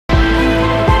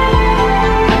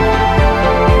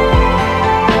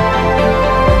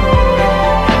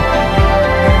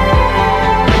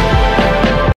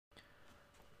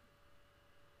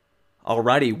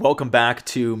Alrighty, welcome back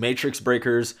to Matrix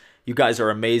Breakers. You guys are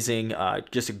amazing.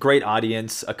 Just a great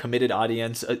audience, a committed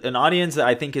audience, an audience that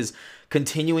I think is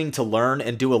continuing to learn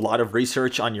and do a lot of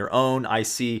research on your own. I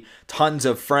see tons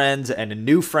of friends and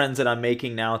new friends that I'm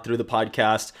making now through the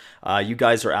podcast. You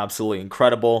guys are absolutely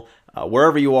incredible.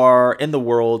 Wherever you are in the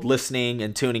world, listening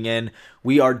and tuning in,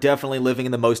 we are definitely living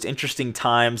in the most interesting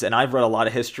times, and I've read a lot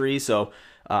of history, so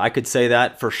I could say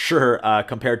that for sure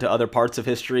compared to other parts of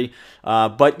history.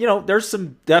 But you know, there's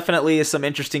definitely some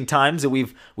interesting times that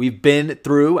we've been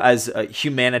through as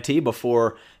humanity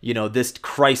before this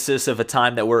crisis of a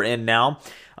time that we're in now.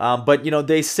 But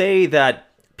they say that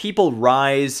people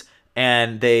rise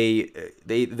and they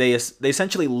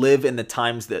essentially live in the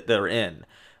times that they're in.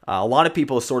 A lot of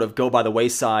people sort of go by the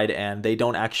wayside and they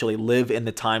don't actually live in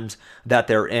the times that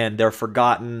they're in. They're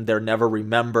forgotten. They're never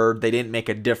remembered. They didn't make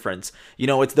a difference.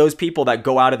 It's those people that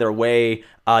go out of their way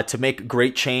to make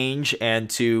great change and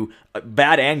to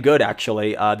bad and good,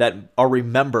 actually, that are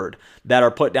remembered, that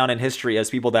are put down in history as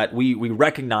people that we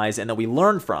recognize and that we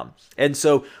learn from. And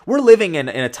so we're living in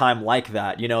a time like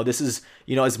that. This is,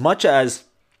 as much as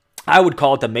I would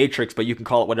call it the Matrix, but you can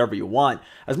call it whatever you want.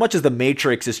 As much as the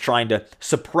Matrix is trying to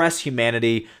suppress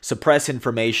humanity, suppress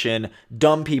information,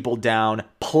 dumb people down,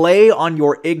 play on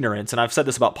your ignorance, and I've said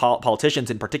this about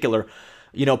politicians in particular,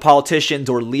 politicians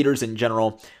or leaders in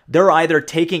general, they're either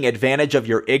taking advantage of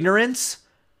your ignorance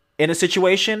in a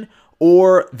situation,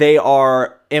 or they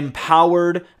are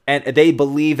empowered and they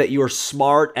believe that you're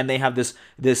smart, and they have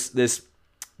this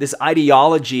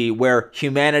ideology where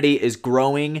humanity is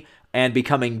growing and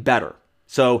becoming better.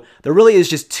 So there really is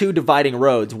just two dividing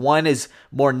roads. One is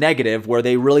more negative, where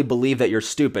they really believe that you're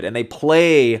stupid, and they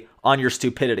play on your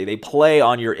stupidity. They play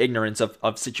on your ignorance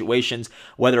of situations,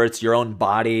 whether it's your own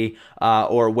body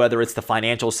or whether it's the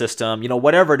financial system.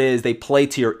 Whatever it is, they play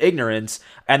to your ignorance,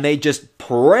 and they just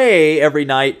pray every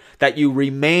night that you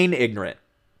remain ignorant.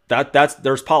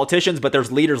 There's politicians, but there's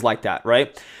leaders like that,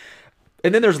 right?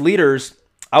 And then there's leaders,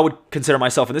 I would consider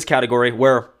myself in this category,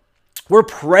 where we're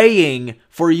praying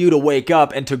for you to wake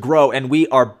up and to grow, and we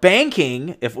are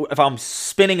banking, if I'm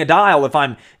spinning a dial, if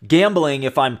I'm gambling,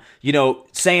 if I'm,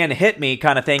 saying hit me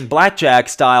kind of thing, blackjack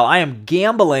style, I am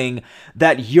gambling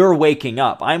that you're waking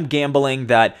up. I'm gambling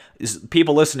that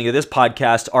people listening to this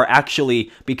podcast are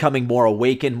actually becoming more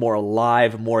awakened, more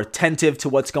alive, more attentive to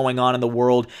what's going on in the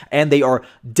world, and they are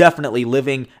definitely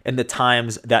living in the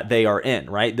times that they are in,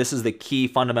 right? This is the key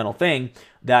fundamental thing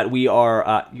that we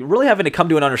are really having to come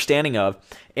to an understanding of.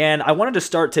 And I wanted to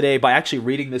start today by actually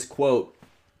reading this quote.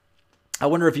 I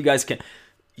wonder if you guys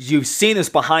you've seen this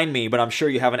behind me, but I'm sure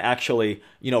you haven't actually,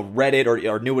 read it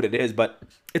or knew what it is. But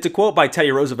it's a quote by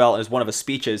Teddy Roosevelt as one of his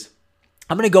speeches.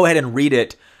 I'm going to go ahead and read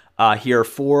it here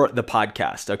for the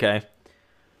podcast, okay?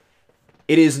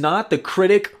 It is not the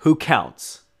critic who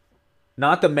counts,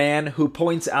 not the man who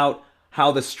points out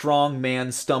how the strong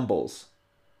man stumbles,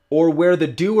 or where the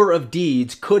doer of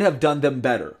deeds could have done them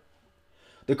better.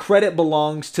 The credit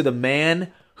belongs to the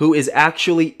man who is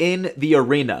actually in the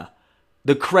arena.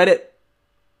 The credit,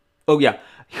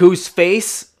 whose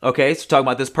face, okay, so talking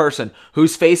about this person,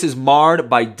 whose face is marred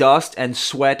by dust and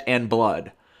sweat and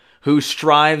blood, who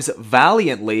strives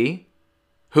valiantly,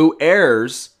 who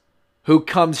errs, who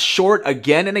comes short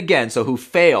again and again, so who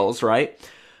fails, right?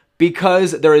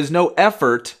 Because there is no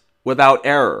effort without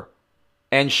error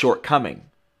and shortcoming,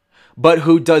 but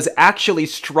who does actually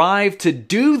strive to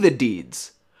do the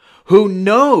deeds, who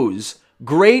knows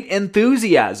great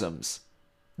enthusiasms,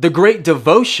 the great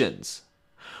devotions,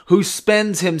 who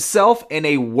spends himself in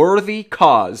a worthy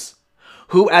cause,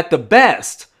 who at the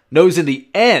best knows in the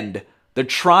end the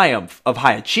triumph of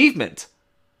high achievement,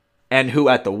 and who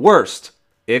at the worst,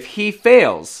 if he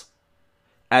fails,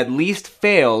 at least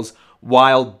fails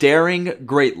while daring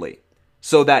greatly,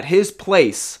 so that his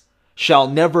place shall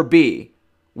never be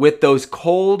with those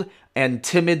cold and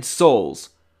timid souls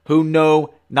who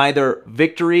know neither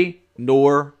victory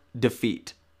nor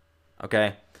defeat.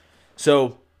 Okay?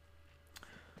 So,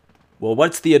 well,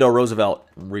 what's Theodore Roosevelt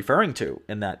referring to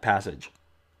in that passage?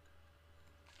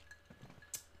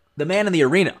 The man in the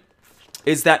arena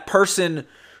is that person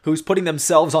who's putting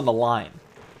themselves on the line,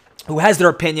 who has their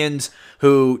opinions,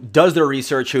 who does their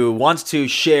research, who wants to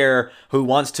share, who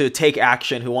wants to take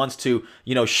action, who wants to,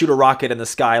 shoot a rocket in the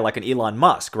sky like an Elon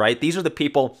Musk, right? These are the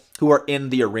people who are in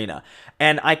the arena.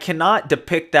 And I cannot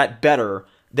depict that better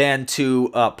than to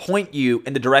point you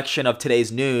in the direction of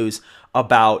today's news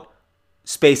about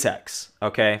SpaceX,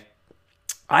 okay?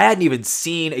 I hadn't even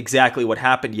seen exactly what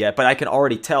happened yet, but I can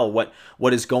already tell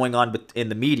what is going on in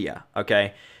the media,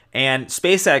 okay? And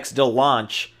SpaceX did a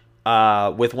launch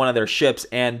with one of their ships,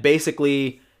 and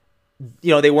basically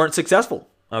they weren't successful.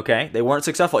 Okay, they weren't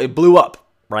successful. It blew up,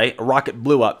 right? A rocket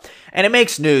blew up, and it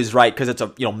makes news, right? Because it's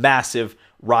a massive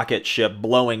rocket ship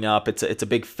blowing up. It's a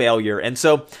big failure, and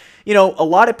so a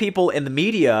lot of people in the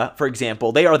media, for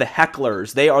example, they are the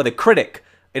hecklers. They are the critic.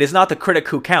 It is not the critic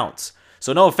who counts.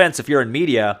 So no offense if you're in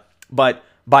media, but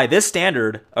by this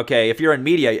standard, okay, if you're in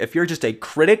media, if you're just a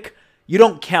critic, you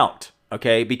don't count,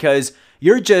 okay? Because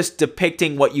you're just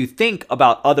depicting what you think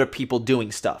about other people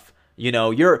doing stuff.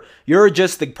 You're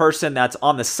just the person that's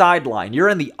on the sideline. You're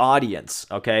in the audience,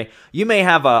 okay? You may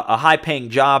have a high-paying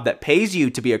job that pays you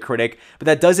to be a critic, but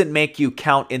that doesn't make you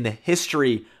count in the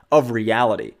history of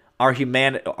reality, our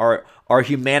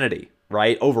humanity,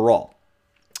 right, overall.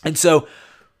 And so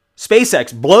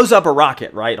SpaceX blows up a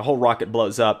rocket, right? A whole rocket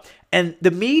blows up. And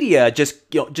the media just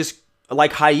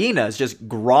like hyenas, just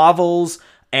grovels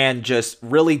and just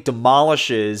really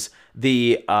demolishes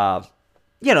the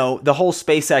whole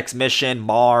SpaceX mission,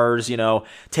 Mars,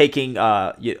 taking,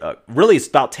 really it's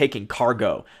about taking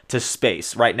cargo to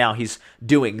space. Right now he's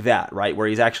doing that, right? Where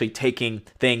he's actually taking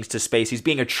things to space. He's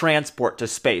being a transport to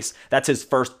space. That's his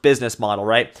first business model,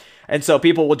 right? And so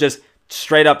people will just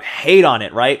straight up hate on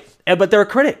it, right? But they're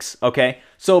critics, okay?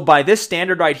 So by this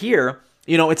standard right here,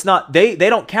 it's not, they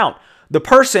don't count. The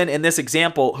person in this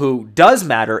example who does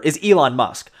matter is Elon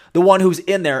Musk, the one who's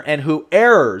in there and who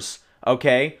errors,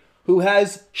 okay? Who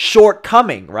has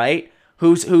shortcoming, right?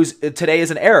 Who's today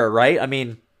is an error, right? I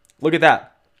mean, look at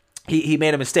that. He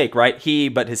made a mistake, right?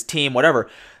 But his team, whatever,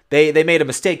 they made a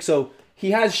mistake. So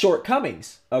he has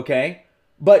shortcomings, okay?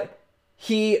 But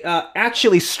he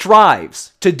actually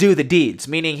strives to do the deeds,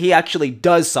 meaning he actually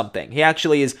does something. He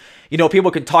actually is, people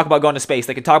can talk about going to space.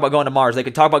 They can talk about going to Mars. They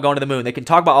can talk about going to the moon. They can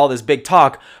talk about all this big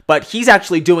talk, but he's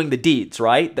actually doing the deeds,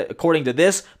 right? According to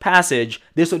this passage,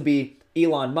 this would be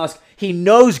Elon Musk. He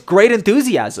knows great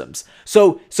enthusiasms.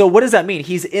 So what does that mean?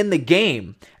 He's in the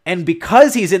game. And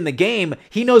because he's in the game,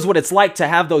 he knows what it's like to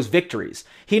have those victories.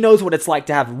 He knows what it's like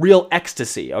to have real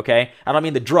ecstasy, okay? I don't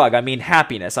mean the drug, I mean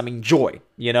happiness, I mean joy,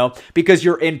 because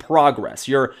you're in progress.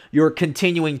 You're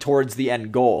continuing towards the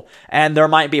end goal. And there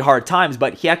might be hard times,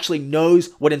 but he actually knows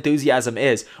what enthusiasm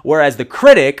is. Whereas the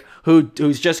critic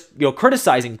who's just,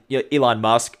 criticizing Elon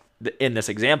Musk in this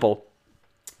example,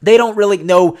 they don't really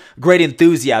know great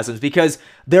enthusiasms because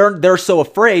they're so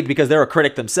afraid, because they're a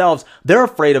critic themselves. They're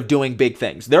afraid of doing big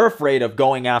things. They're afraid of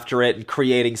going after it and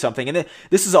creating something. And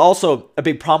this is also a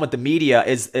big problem with the media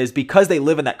is because they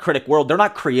live in that critic world. They're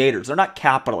not creators. They're not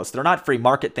capitalists. They're not free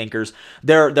market thinkers.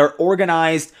 They're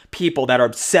organized people that are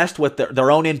obsessed with their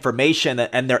own information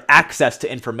and their access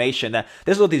to information.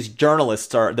 This is what these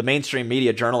journalists are. The mainstream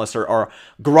media journalists are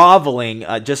groveling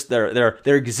just their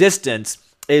existence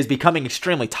is becoming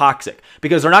extremely toxic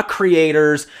because they're not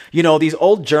creators. These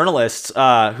old journalists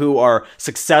who are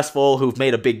successful, who've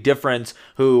made a big difference,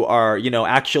 who are,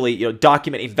 actually,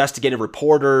 document investigative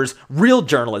reporters, real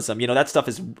journalism, that stuff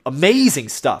is amazing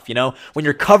stuff, when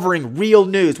you're covering real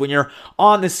news, when you're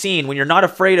on the scene, when you're not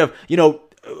afraid of,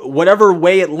 whatever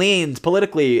way it leans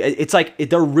politically. It's like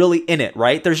they're really in it,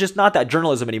 right? There's just not that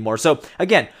journalism anymore. So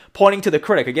again, pointing to the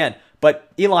critic again,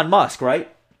 but Elon Musk, right?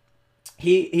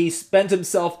 He spends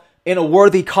himself in a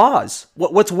worthy cause.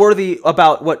 What's worthy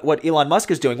about what Elon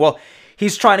Musk is doing? Well,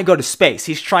 he's trying to go to space.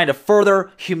 He's trying to further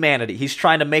humanity. He's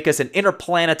trying to make us an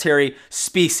interplanetary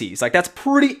species. Like, that's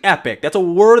pretty epic. That's a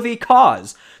worthy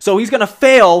cause. So he's going to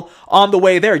fail on the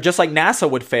way there, just like NASA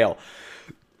would fail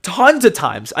tons of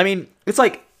times. I mean, it's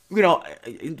like,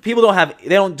 people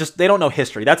don't know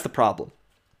history. That's the problem.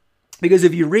 Because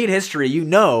if you read history, you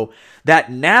know that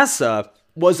NASA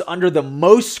was under the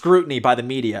most scrutiny by the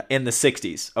media in the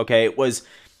 60s, okay? It was,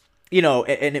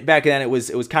 and back then it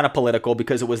was kind of political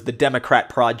because it was the Democrat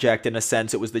project in a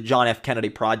sense. It was the John F. Kennedy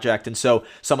project. And so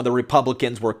some of the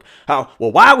Republicans were,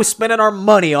 why are we spending our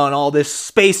money on all this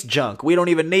space junk? We don't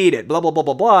even need it, blah, blah, blah,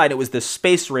 blah, blah. And it was this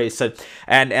space race.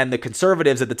 And the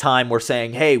conservatives at the time were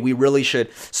saying, hey, we really should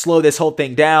slow this whole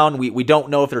thing down. We don't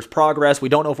know if there's progress. We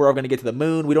don't know if we're ever going to get to the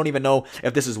moon. We don't even know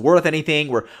if this is worth anything.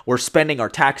 We're spending our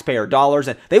taxpayer dollars.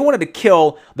 And they wanted to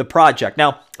kill the project.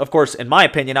 Now, of course, in my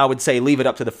opinion, I would say leave it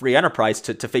up to the free enterprise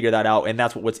to figure that out, and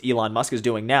that's what Elon Musk is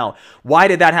doing now. Why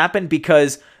did that happen?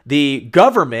 Because the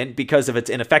government, because of its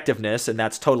ineffectiveness, and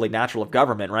that's totally natural of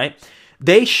government, right?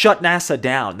 They shut NASA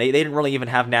down. They didn't really even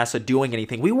have NASA doing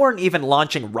anything. We weren't even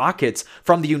launching rockets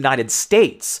from the United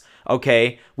States,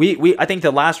 okay? I think the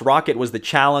last rocket was the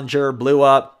Challenger, blew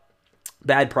up.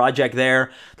 Bad project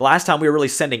there. The last time we were really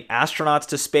sending astronauts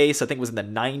to space, I think was in the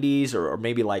 90s or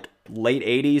maybe like late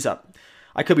 80s.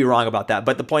 I could be wrong about that,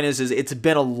 but the point is it's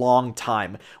been a long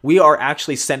time. We are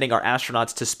actually sending our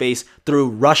astronauts to space through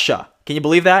Russia. Can you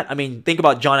believe that? I mean, think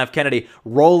about John F. Kennedy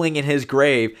rolling in his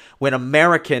grave when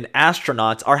American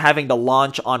astronauts are having to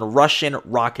launch on Russian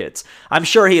rockets. I'm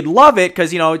sure he'd love it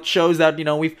because, it shows that,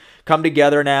 we've come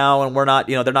together now and we're not,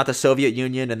 they're not the Soviet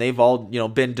Union and they've all,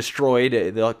 been destroyed,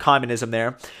 the communism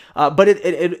there. But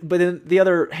in the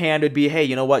other hand, it'd be, hey,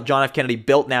 you know what? John F. Kennedy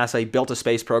built NASA, he built a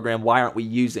space program. Why aren't we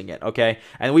using it? Okay.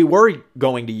 And we were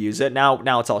going to use it.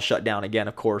 Now it's all shut down again,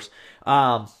 of course.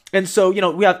 And so,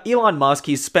 we have Elon Musk.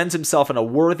 He spends himself in a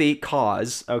worthy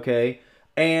cause. Okay.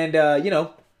 And,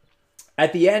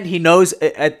 at the end, he knows,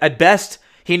 at best,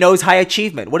 he knows high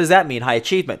achievement. What does that mean, high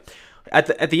achievement?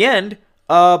 At the end,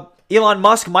 Elon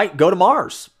Musk might go to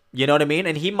Mars. You know what I mean?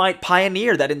 And he might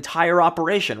pioneer that entire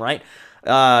operation, right?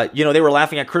 They were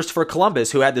laughing at Christopher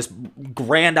Columbus, who had this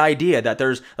grand idea that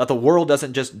the world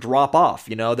doesn't just drop off.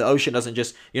 The ocean doesn't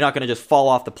you're not going to just fall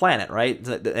off the planet, right?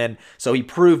 And so he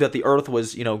proved that the Earth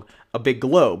was, a big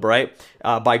globe, right?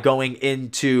 By going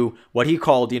into what he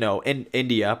called, in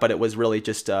India, but it was really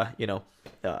just, the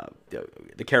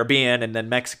Caribbean and then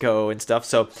Mexico and stuff.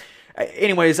 So,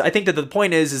 anyways, I think that the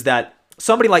point is that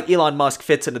somebody like Elon Musk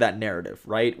fits into that narrative,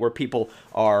 right? Where people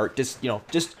are just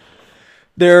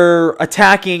they're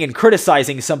attacking and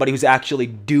criticizing somebody who's actually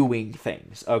doing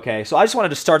things. Okay, so I just wanted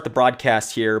to start the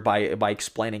broadcast here by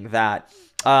explaining that.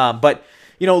 But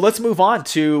let's move on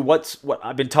to what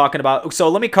I've been talking about. So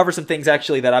let me cover some things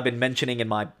actually that I've been mentioning in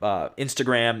my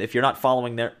Instagram. If you're not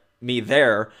following me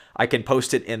there, I can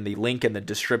post it in the link in the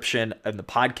description of the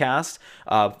podcast.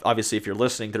 Obviously, if you're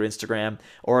listening through Instagram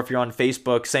or if you're on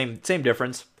Facebook, same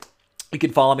difference. You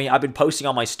can follow me. I've been posting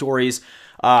on my stories.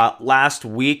 Last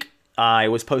week, I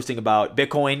was posting about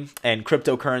Bitcoin and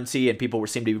cryptocurrency, and people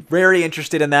seemed to be very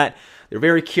interested in that. They're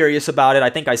very curious about it. I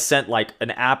think I sent like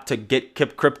an app to get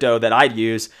crypto that I'd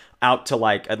use out to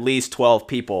like at least 12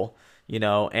 people,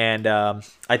 and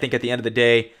I think at the end of the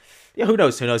day, yeah, who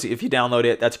knows? If you download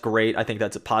it, that's great. I think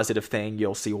that's a positive thing.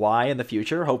 You'll see why in the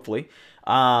future, hopefully.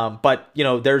 But,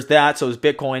 there's that. So it's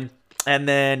Bitcoin. And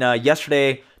then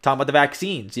yesterday, talking about the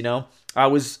vaccines, I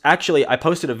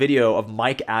posted a video of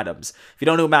Mike Adams. If you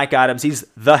don't know Mike Adams, he's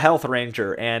the Health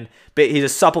Ranger, and he's a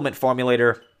supplement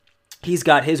formulator. He's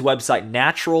got his website,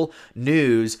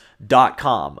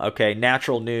 naturalnews.com. Okay,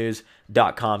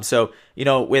 naturalnews.com. So,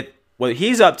 with what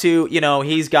he's up to,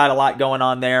 he's got a lot going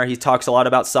on there. He talks a lot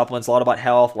about supplements, a lot about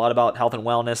health and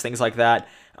wellness, things like that.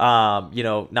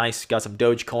 Nice. Got some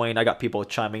Dogecoin. I got people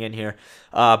chiming in here.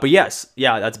 But yes,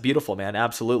 yeah, that's beautiful, man.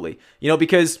 Absolutely.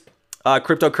 Because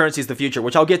cryptocurrency is the future,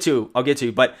 which I'll get to.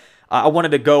 But I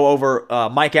wanted to go over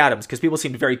Mike Adams because people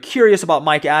seem very curious about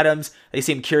Mike Adams. They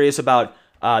seem curious about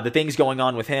the things going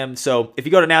on with him. So if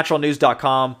you go to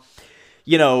naturalnews.com,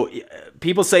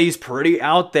 people say he's pretty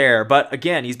out there, but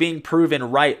again, he's being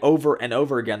proven right over and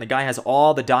over again. The guy has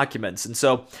all the documents. And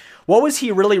so what was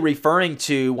he really referring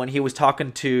to when he was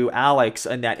talking to Alex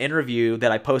in that interview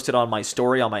that I posted on my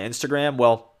story on my Instagram?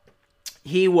 Well,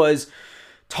 he was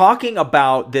talking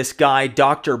about this guy,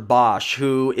 Dr. Bosch,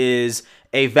 who is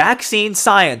a vaccine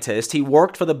scientist. He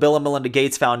worked for the Bill and Melinda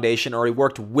Gates Foundation, or he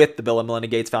worked with the Bill and Melinda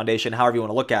Gates Foundation, however you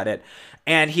want to look at it.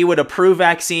 And he would approve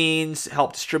vaccines,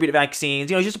 help distribute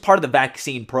vaccines. He's just a part of the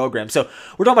vaccine program. So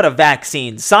we're talking about a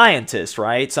vaccine scientist,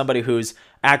 right? Somebody who's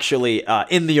actually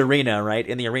in the arena, right?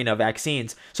 In the arena of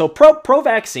vaccines. So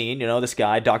pro-vaccine, this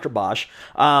guy, Dr. Bosch.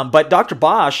 But Dr.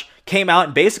 Bosch came out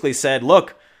and basically said,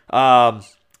 look,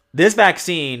 this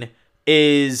vaccine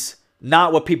is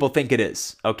not what people think it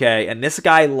is, okay? And this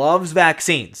guy loves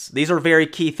vaccines. These are very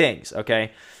key things,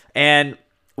 okay? And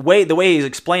the way he's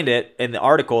explained it in the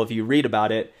article, if you read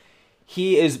about it,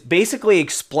 he is basically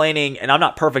explaining, and I'm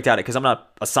not perfect at it because I'm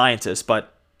not a scientist,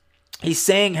 but he's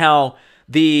saying how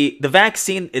the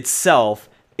vaccine itself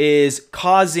is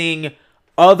causing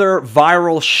other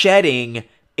viral shedding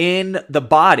in the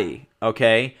body,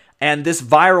 okay? And this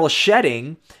viral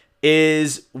shedding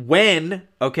is when,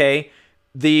 okay,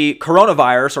 the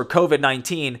coronavirus or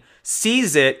COVID-19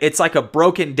 sees it, it's like a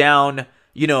broken down,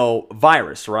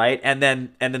 virus, right? And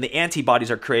then the antibodies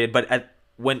are created. But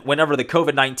whenever the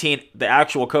COVID-19, the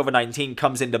actual COVID-19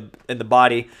 comes in the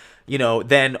body,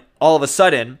 then all of a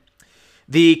sudden,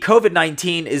 the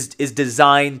COVID-19 is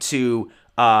designed to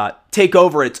take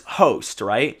over its host,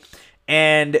 right?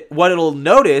 And what it'll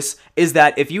notice is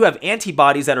that if you have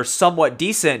antibodies that are somewhat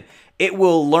decent, it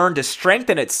will learn to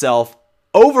strengthen itself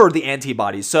over the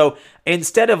antibodies. So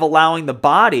instead of allowing the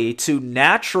body to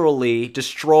naturally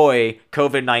destroy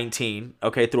COVID-19,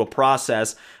 okay, through a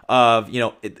process of,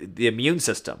 the immune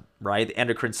system, right? The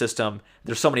endocrine system.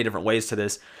 There's so many different ways to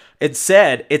this. It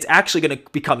said it's actually going to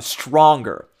become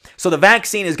stronger. So the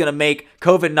vaccine is going to make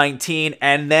COVID-19,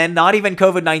 and then not even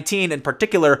COVID-19 in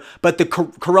particular, but the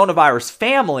coronavirus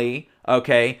family,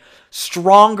 okay,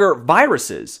 stronger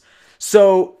viruses.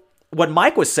 So what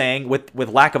Mike was saying, with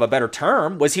lack of a better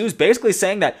term, was he was basically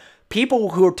saying that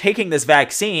people who are taking this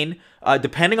vaccine,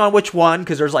 depending on which one,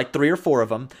 because there's like 3 or 4 of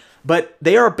them, but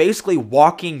they are basically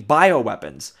walking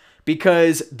bioweapons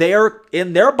because they are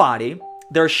in their body,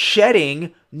 they're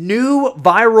shedding new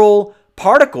viral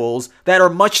particles that are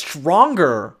much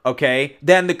stronger, okay,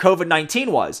 than the COVID-19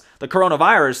 was. The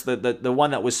coronavirus, the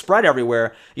one that was spread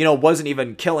everywhere, wasn't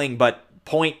even killing but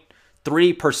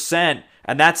 0.3%.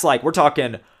 And that's like, we're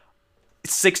talking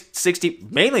 60,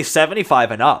 mainly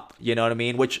 75 and up, you know what I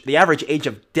mean? Which the average age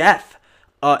of death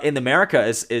in America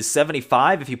is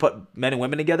 75 if you put men and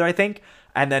women together, I think.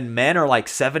 And then men are like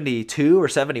 72 or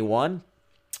 71.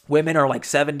 Women are like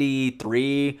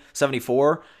 73,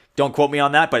 74. Don't quote me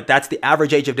on that, but that's the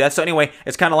average age of death. So anyway,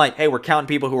 it's kind of like, hey, we're counting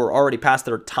people who are already past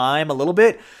their time a little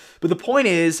bit. But the point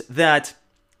is that,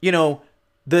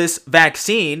 this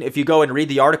vaccine, if you go and read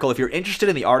the article, if you're interested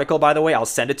in the article, by the way, I'll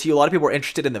send it to you. A lot of people are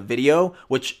interested in the video,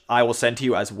 which I will send to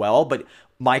you as well. But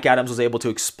Mike Adams was able to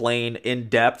explain in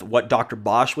depth what Dr.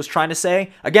 Bosch was trying to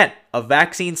say. Again, a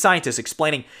vaccine scientist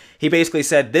explaining. He basically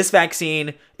said this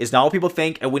vaccine is not what people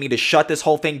think, and we need to shut this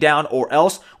whole thing down, or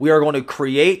else we are going to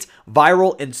create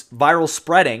viral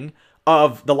spreading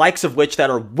of the likes of which that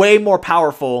are way more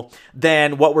powerful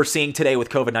than what we're seeing today with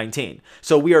COVID-19.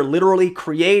 So we are literally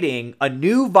creating a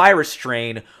new virus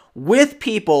strain with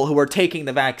people who are taking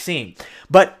the vaccine.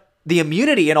 But the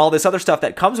immunity and all this other stuff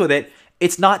that comes with it,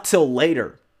 it's not till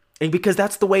later. And because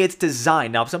that's the way it's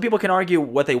designed. Now, some people can argue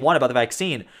what they want about the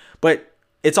vaccine, but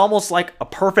it's almost like a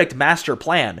perfect master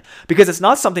plan because it's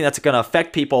not something that's going to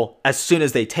affect people as soon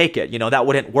as they take it. That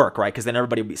wouldn't work, right? Because then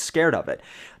everybody would be scared of it.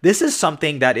 This is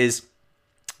something that is,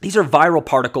 these are viral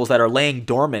particles that are laying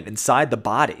dormant inside the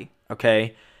body,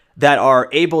 okay, that are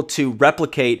able to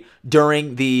replicate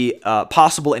during the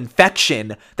possible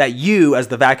infection that you, as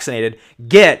the vaccinated,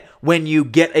 get when you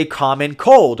get a common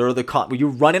cold or you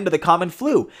run into the common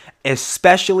flu,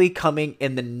 especially coming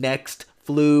in the next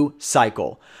flu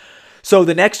cycle. So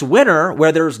the next winter,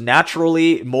 where there's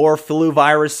naturally more flu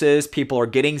viruses, people are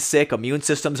getting sick, immune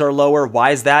systems are lower. Why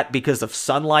is that? Because of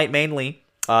sunlight mainly.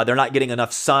 They're not getting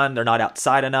enough sun. They're not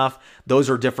outside enough. Those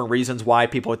are different reasons why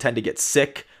people tend to get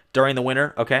sick during the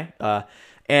winter, okay?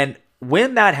 And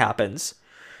when that happens,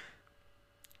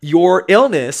 your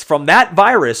illness from that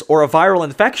virus or a viral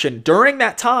infection during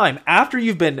that time, after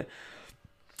you've been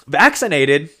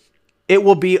vaccinated, it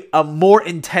will be a more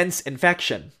intense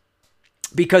infection.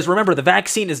 Because remember, the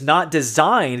vaccine is not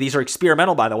designed, these are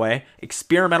experimental, by the way,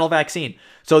 experimental vaccine.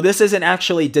 So this isn't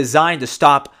actually designed to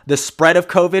stop the spread of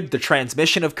COVID, the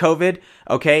transmission of COVID,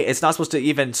 okay? It's not supposed to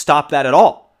even stop that at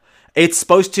all. It's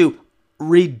supposed to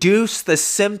reduce the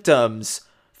symptoms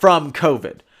from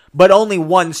COVID, but only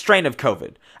one strain of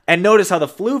COVID. And notice how the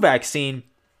flu vaccine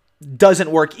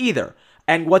doesn't work either.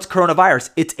 And what's coronavirus?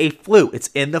 It's a flu. It's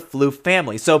in the flu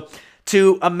family. So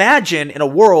to imagine in a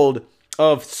world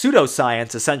of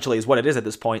pseudoscience, essentially, is what it is at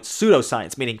this point.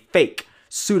 Pseudoscience, meaning fake,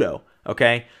 pseudo,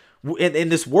 okay? In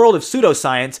this world of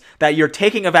pseudoscience, that you're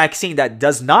taking a vaccine that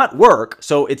does not work,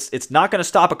 so it's not going to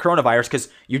stop a coronavirus because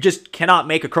you just cannot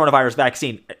make a coronavirus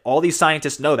vaccine. All these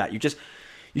scientists know that. You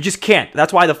just can't.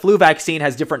 That's why the flu vaccine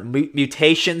has different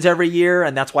mutations every year,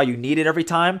 and that's why you need it every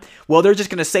time. Well, they're just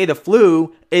going to say the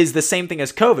flu is the same thing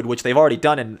as COVID, which they've already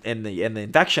done in the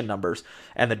infection numbers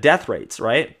and the death rates,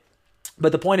 right?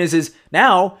 But the point is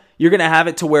now you're going to have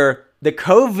it to where the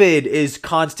COVID is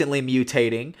constantly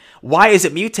mutating. Why is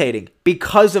it mutating?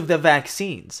 Because of the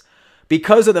vaccines.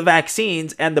 Because of the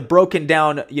vaccines and the broken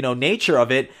down, nature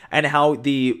of it, and how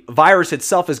the virus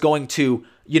itself is going to,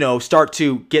 start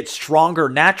to get stronger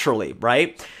naturally,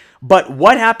 right? But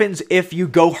what happens if you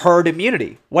go herd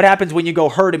immunity? What happens when you go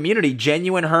herd immunity?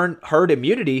 Genuine herd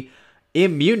immunity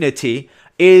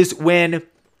is when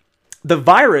the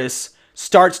virus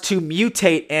starts to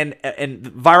mutate, and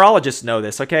virologists know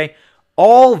this, okay?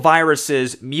 All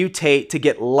viruses mutate to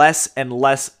get less and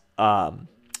less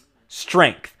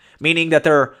strength, meaning that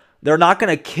they're not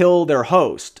going to kill their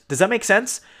host. Does that make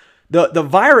sense? The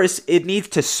virus, it needs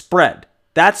to spread.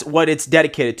 That's what it's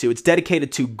dedicated to. It's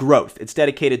dedicated to growth. It's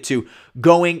dedicated to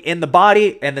going in the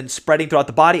body and then spreading throughout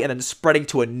the body and then spreading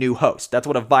to a new host. That's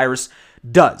what a virus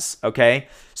does, okay?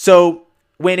 So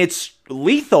when it's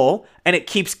lethal and it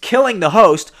keeps killing the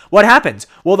host, what happens?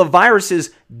 Well, the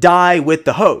viruses die with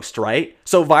the host, right?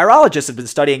 So virologists have been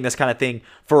studying this kind of thing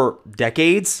for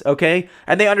decades, okay?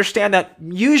 And they understand that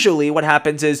usually what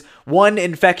happens is one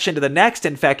infection to the next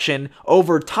infection,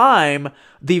 over time,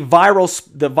 the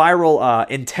viral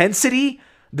intensity,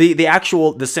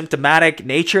 the symptomatic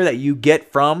nature that you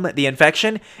get from the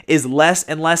infection is less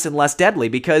and less and less deadly,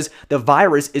 because the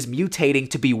virus is mutating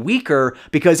to be weaker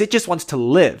because it just wants to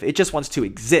live. It just wants to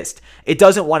exist. It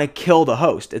doesn't want to kill the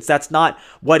host. That's not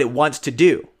what it wants to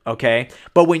do, okay?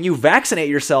 But when you vaccinate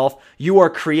yourself, you are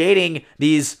creating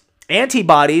these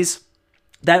antibodies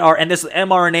that are, and this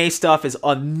mRNA stuff is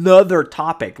another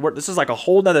topic. This is like a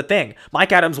whole nother thing.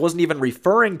 Mike Adams wasn't even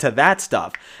referring to that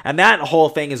stuff. And that whole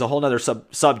thing is a whole nother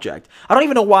subject. I don't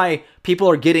even know why people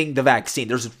are getting the vaccine.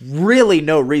 There's really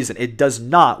no reason. It does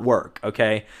not work,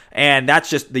 okay? And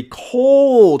that's just the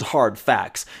cold, hard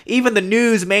facts. Even the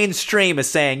news mainstream is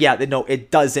saying, yeah, no, it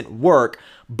doesn't work,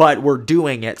 but we're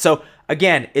doing it. So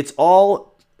again, it's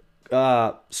all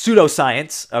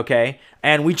pseudoscience, okay?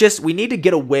 And we need to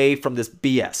get away from this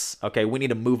BS, okay? We need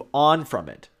to move on from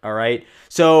it, all right?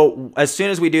 So as soon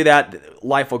as we do that,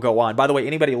 life will go on. By the way,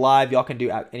 anybody live, y'all can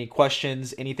do any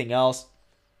questions, anything else.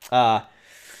 Yeah,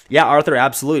 Arthur,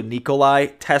 absolutely. Nikolai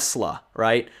Tesla,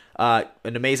 right? An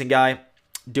amazing guy,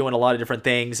 doing a lot of different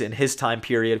things in his time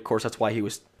period. Of course, that's why he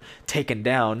was taken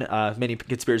down. Many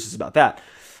conspiracies about that.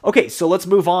 Okay, so let's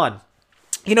move on.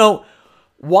 You know,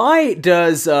 why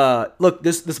does, look,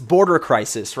 this border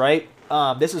crisis, right?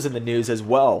 This is in the news as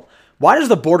well. Why does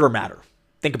the border matter?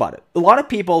 Think about it. A lot of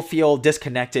people feel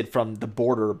disconnected from the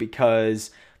border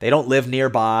because they don't live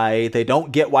nearby. They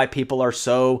don't get why people are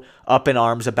so up in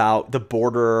arms about the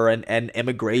border and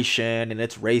immigration, and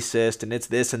it's racist and it's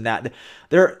this and that.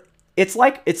 It's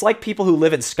like people who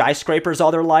live in skyscrapers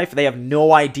all their life. They have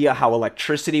no idea how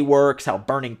electricity works, how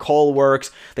burning coal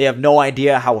works. They have no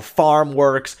idea how a farm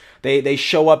works. They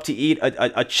show up to eat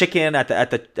a chicken at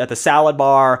the salad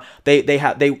bar.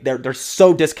 They're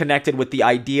so disconnected with the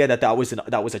idea that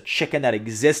was a chicken that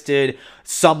existed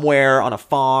somewhere on a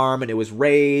farm, and it was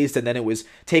raised and then it was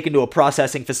taken to a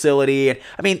processing facility. And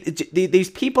I mean,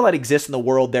 these people that exist in the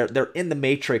world, they're in the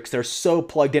matrix. They're so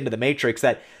plugged into the matrix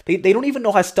that they don't even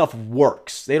know how stuff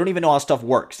works. They don't even know how stuff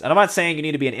works. And I'm not saying you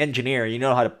need to be an engineer. You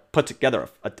know how to put together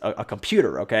a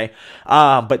computer, okay?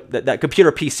 But that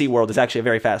computer PC world is actually a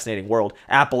very fascinating world.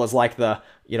 Apple is like I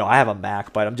have a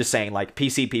Mac, but I'm just saying, like,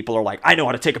 PC people are like, I know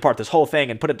how to take apart this whole thing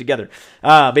and put it together.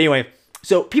 But anyway,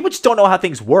 so people just don't know how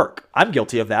things work. I'm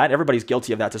guilty of that. Everybody's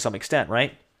guilty of that to some extent,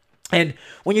 right? And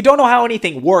when you don't know how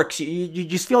anything works, you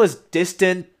just feel as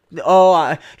distant.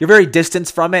 You're very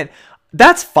distant from it.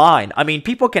 That's fine. I mean,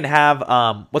 people can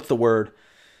have, what's the word?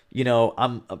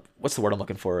 What's the word I'm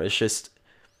looking for? It's just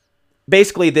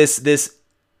basically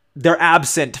they're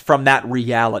absent from that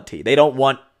reality. They don't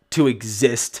want to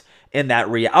exist in that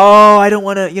I don't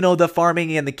want to, the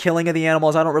farming and the killing of the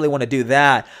animals. I don't really want to do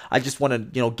that. I just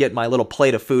want to, get my little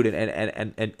plate of food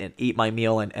and eat my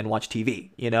meal and watch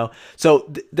TV,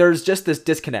 So there's just this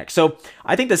disconnect. So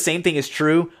I think the same thing is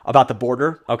true about the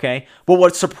border, okay? But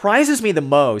what surprises me the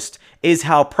most is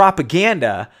how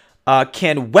propaganda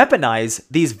can weaponize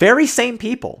these very same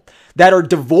people that are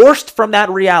divorced from that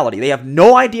reality. They have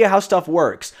no idea how stuff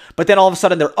works, but then all of a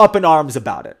sudden they're up in arms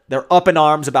about it. They're up in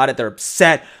arms about it. They're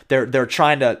upset. They're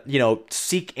trying to,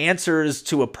 seek answers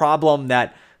to a problem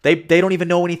that they don't even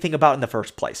know anything about in the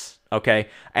first place. Okay,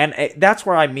 and that's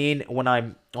where I mean when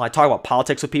I talk about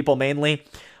politics with people mainly.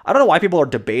 I don't know why people are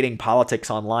debating politics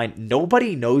online.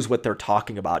 Nobody knows what they're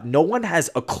talking about. No one has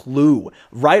a clue,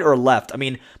 right or left. I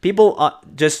mean,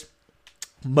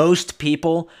 most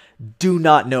people do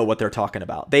not know what they're talking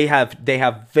about. They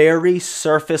have very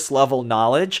surface level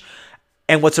knowledge.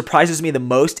 And what surprises me the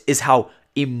most is how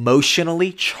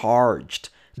emotionally charged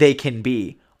they can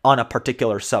be on a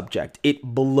particular subject. It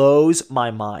blows my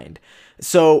mind.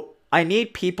 So I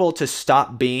need people to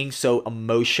stop being so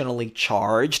emotionally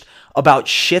charged about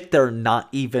shit they're not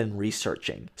even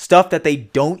researching. Stuff that they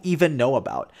don't even know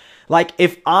about. Like,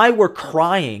 if I were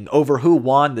crying over who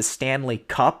won the Stanley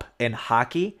Cup in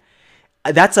hockey,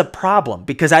 that's a problem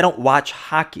because I don't watch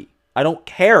hockey. I don't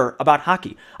care about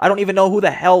hockey. I don't even know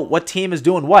what team is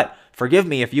doing what. Forgive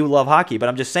me if you love hockey, but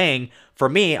I'm just saying, for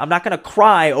me, I'm not going to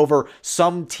cry over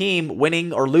some team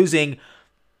winning or losing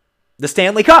the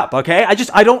Stanley Cup, okay?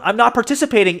 I'm not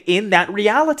participating in that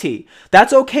reality.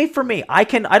 That's okay for me. I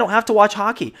don't have to watch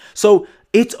hockey. So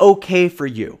it's okay for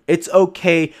you. It's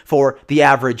okay for the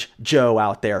average Joe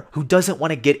out there who doesn't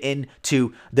want to get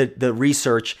into the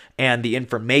research and the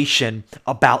information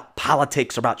about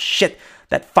politics, about shit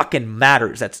that fucking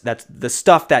matters. That's the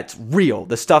stuff that's real,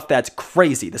 the stuff that's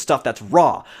crazy, the stuff that's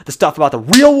raw, the stuff about the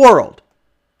real world.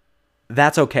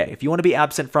 That's okay. If you want to be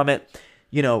absent from it,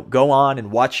 go on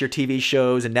and watch your TV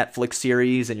shows and Netflix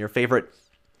series and your favorite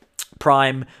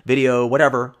Prime Video,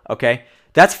 whatever, okay?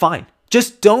 That's fine.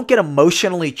 Just don't get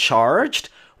emotionally charged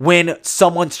when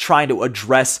someone's trying to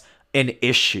address an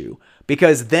issue,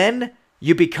 because then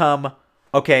you become,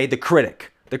 the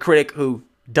critic who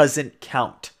doesn't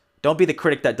count. Don't be the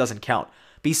critic that doesn't count.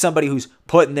 Be somebody who's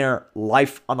putting their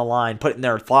life on the line, putting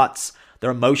their thoughts,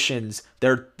 their emotions,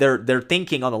 their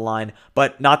thinking on the line,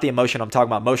 but not the emotion. I'm talking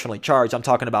about emotionally charged. I'm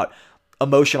talking about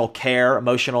emotional care,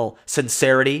 emotional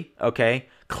sincerity, okay?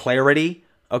 Clarity,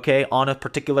 okay, on a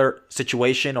particular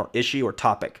situation or issue or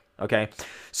topic, okay?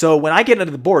 So when I get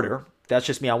into the border, that's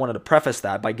just me. I wanted to preface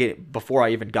that before I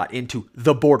even got into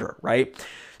the border, right?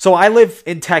 So I live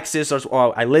in Texas,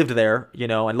 or I lived there,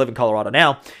 and live in Colorado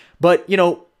now. But,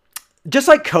 just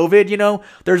like COVID,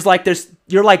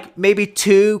 you're like maybe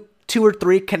two or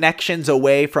three connections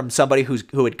away from somebody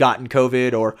who had gotten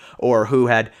COVID or who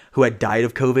had died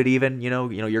of COVID even,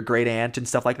 your great aunt and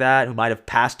stuff like that, who might have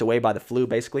passed away by the flu,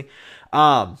 basically.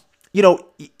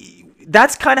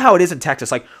 That's kind of how it is in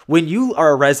Texas. Like when you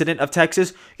are a resident of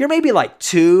Texas, you're maybe like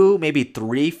 2, maybe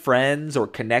 3 friends or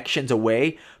connections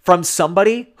away from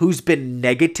somebody who's been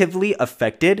negatively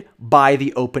affected by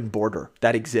the open border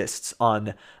that exists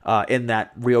in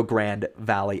that Rio Grande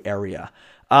Valley area.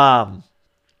 And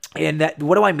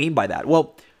what do I mean by that?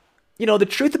 Well, the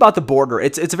truth about the border,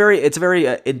 it's a very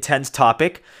intense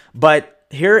topic, but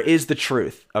here is the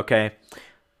truth, okay?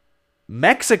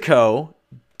 Mexico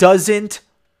doesn't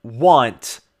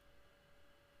want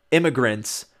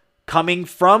immigrants coming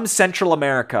from Central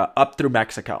America up through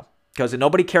Mexico, because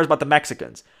nobody cares about the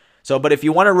Mexicans. So, but if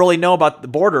you want to really know about the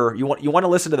border, you want to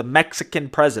listen to the Mexican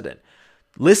president.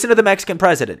 Listen to the Mexican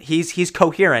president. He's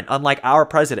coherent, unlike our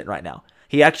president right now.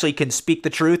 He actually can speak the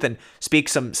truth and speak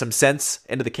some sense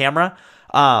into the camera.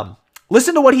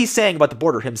 Listen to what he's saying about the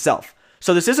border himself.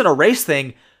 So this isn't a race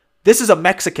thing. This is a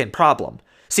Mexican problem.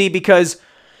 See, because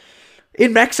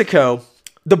in Mexico,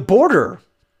 the border,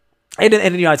 and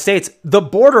in the United States, the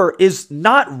border is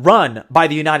not run by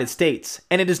the United States,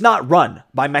 and it is not run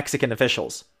by Mexican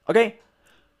officials, okay?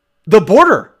 The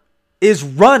border is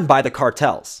run by the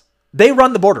cartels. They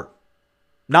run the border,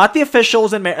 not the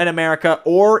officials in America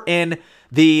or in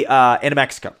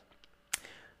Mexico.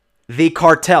 The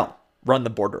cartel run the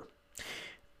border.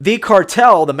 The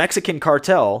cartel, the Mexican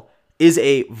cartel, is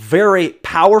a very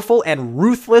powerful and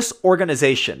ruthless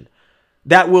organization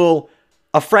that will,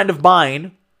 a friend of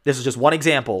mine, this is just one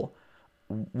example,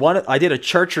 I did a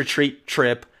church retreat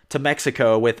trip to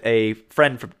Mexico with a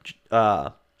friend from,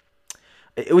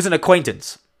 it was an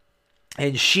acquaintance,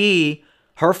 and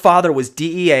her father was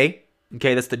DEA,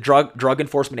 okay, that's the Drug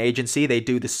Enforcement Agency. They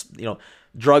do this,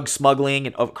 drug smuggling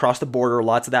and across the border,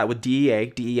 lots of that with DEA.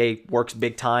 DEA works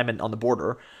big time and on the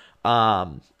border.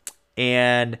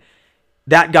 And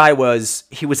that guy was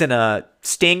in a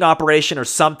sting operation or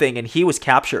something, and he was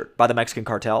captured by the Mexican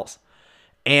cartels.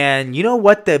 And you know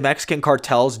what the Mexican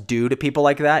cartels do to people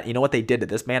like that? You know what they did to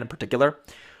this man in particular?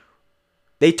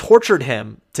 They tortured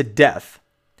him to death,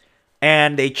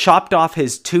 and they chopped off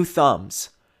his 2 thumbs,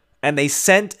 and they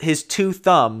sent his 2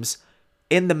 thumbs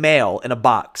in the mail in a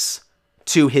box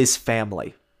to his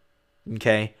family.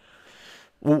 Okay?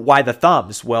 Why the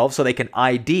thumbs? Well, so they can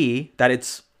ID that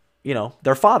it's,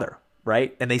 their father,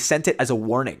 right? And they sent it as a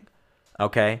warning.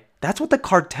 Okay? That's what the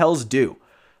cartels do.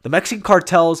 The Mexican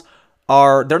cartels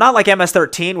they're not like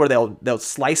MS-13 where they'll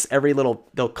slice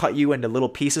they'll cut you into little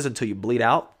pieces until you bleed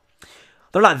out.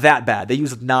 They're not that bad. They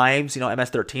use knives,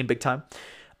 MS-13 big time.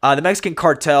 The Mexican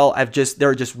cartel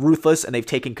they're just ruthless, and they've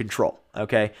taken control,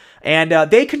 okay? And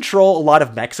they control a lot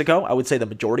of Mexico. I would say the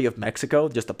majority of Mexico,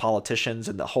 just the politicians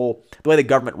and the way the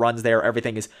government runs there,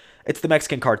 everything it's the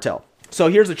Mexican cartel. So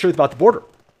here's the truth about the border.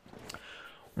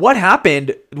 What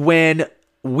happened when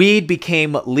weed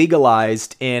became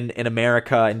legalized in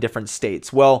America in different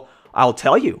states? Well, I'll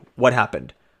tell you what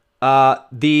happened.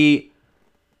 The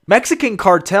Mexican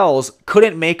cartels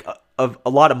couldn't make a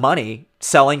lot of money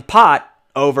selling pot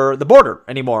over the border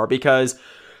anymore because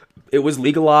it was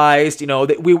legalized.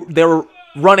 They were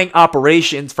running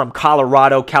operations from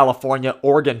Colorado, California,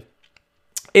 Oregon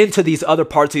into these other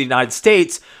parts of the United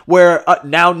States where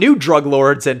now new drug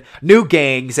lords and new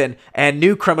gangs and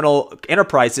new criminal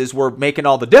enterprises were making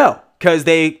all the dough because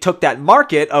they took that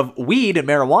market of weed and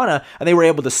marijuana and they were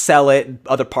able to sell it in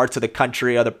other parts of the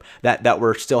country that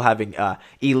were still having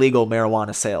illegal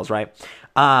marijuana sales, right?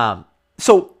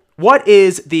 So what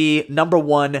is the number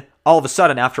one, all of a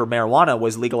sudden after marijuana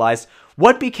was legalized,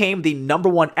 What became the number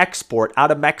one export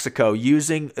out of Mexico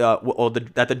using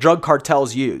that the drug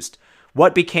cartels used?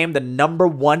 What became the number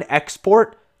one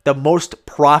export, the most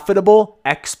profitable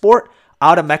export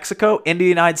out of Mexico into the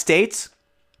United States?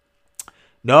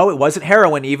 No, it wasn't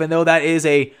heroin, even though that is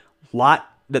a lot.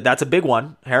 That's a big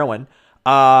one, heroin.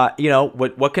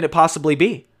 What can it possibly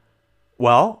be?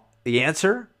 Well, the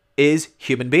answer is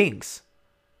human beings.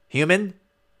 Human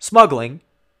smuggling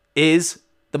is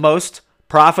the most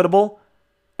profitable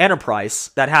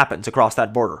enterprise that happens across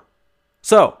that border.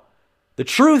 So, the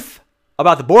truth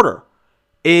about the border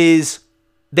is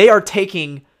they are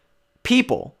taking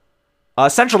people,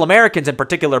 Central Americans in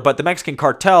particular, but the Mexican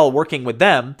cartel working with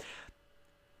them.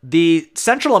 The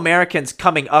Central Americans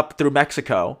coming up through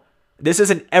Mexico, this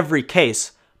isn't every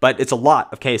case, but it's a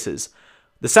lot of cases.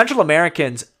 The Central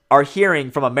Americans are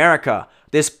hearing from America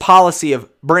this policy of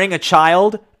bring a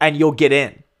child and you'll get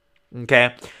in.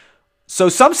 Okay? So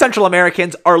some Central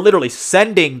Americans are literally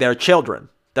sending their children.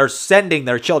 They're sending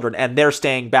their children and they're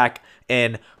staying back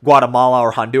in Guatemala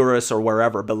or Honduras or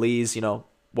wherever, Belize,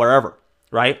 wherever,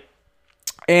 right?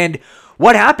 And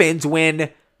what happens when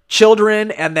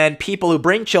children and then people who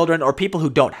bring children or people who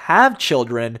don't have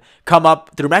children come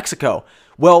up through Mexico?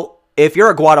 Well, if you're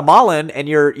a Guatemalan and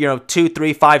you're, 2,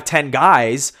 3, 5, 10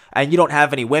 guys and you don't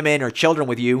have any women or children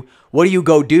with you, what do you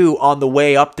go do on the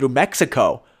way up through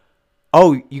Mexico?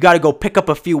 Oh, you got to go pick up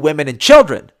a few women and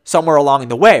children somewhere along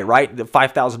the way, right? The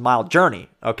 5,000-mile journey,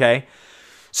 okay?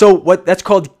 So that's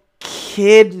called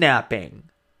kidnapping.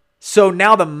 So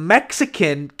now the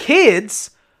Mexican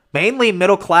kids, mainly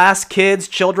middle-class kids,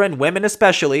 children, women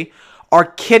especially, are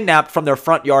kidnapped from their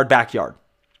front yard, backyard.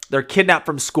 They're kidnapped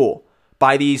from school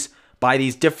by these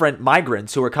different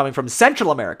migrants who are coming from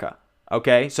Central America,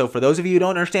 okay? So for those of you who don't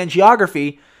understand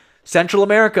geography, Central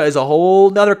America is a whole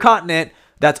nother continent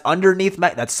that's underneath,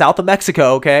 that's south of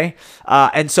Mexico, okay?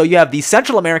 And so you have these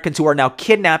Central Americans who are now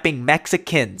kidnapping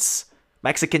Mexicans,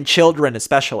 Mexican children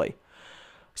especially.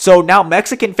 So now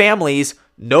Mexican families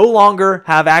no longer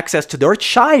have access to their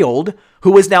child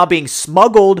who is now being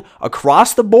smuggled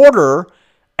across the border,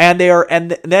 and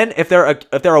then if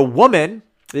they're a woman,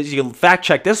 you can fact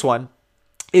check this one.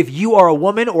 If you are a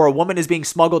woman or a woman is being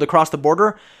smuggled across the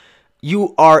border,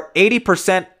 you are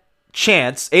 80%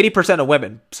 of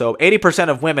women. So 80%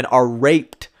 of women are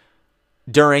raped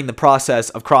during the process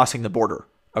of crossing the border.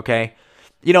 Okay.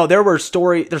 There's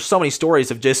so many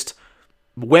stories of just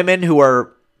women who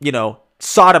are,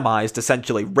 sodomized,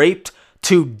 essentially raped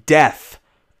to death,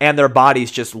 and their bodies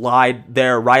just lied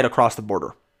there right across the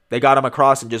border. They got them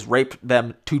across and just raped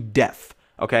them to death.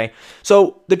 Okay.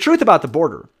 So the truth about the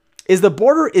border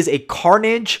is a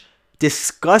carnage,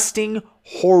 disgusting,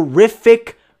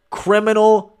 horrific,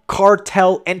 criminal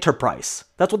cartel enterprise.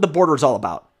 That's what the border is all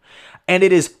about. And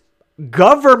it is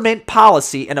government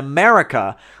policy in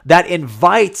America that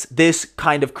invites this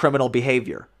kind of criminal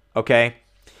behavior. Okay.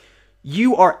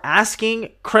 You are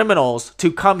asking criminals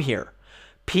to come here.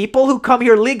 People who come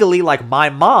here legally, like my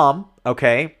mom,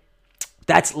 okay,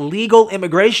 that's legal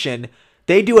immigration.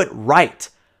 They do it right.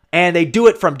 And they do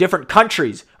it from different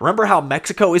countries. Remember how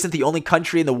Mexico isn't the only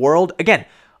country in the world? Again,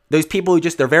 those people who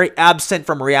they're very absent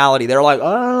from reality. They're like,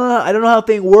 I don't know how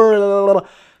things work.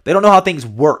 They don't know how things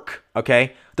work,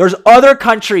 okay? There's other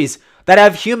countries that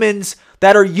have humans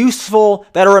that are useful,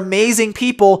 that are amazing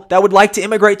people that would like to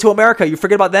immigrate to America. You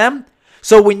forget about them?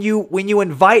 So when you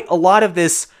invite a lot of a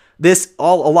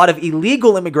lot of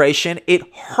illegal immigration,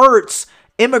 it hurts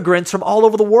immigrants from all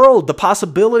over the world, the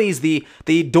possibilities,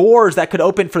 the doors that could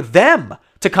open for them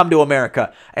to come to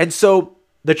America. And so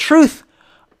the truth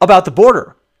about the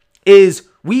border is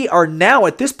we are now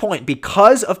at this point,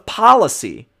 because of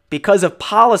policy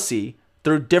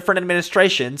through different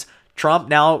administrations, Trump,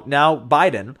 now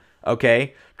Biden,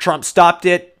 okay? Trump stopped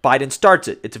it, Biden starts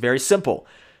it. It's very simple.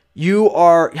 You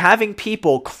are having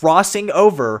people crossing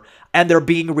over and they're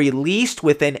being released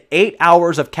within 8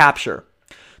 hours of capture.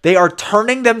 They are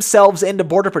turning themselves into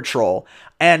Border Patrol,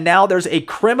 and now there's a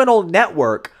criminal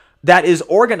network that is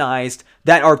organized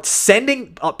that are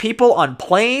sending people on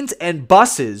planes and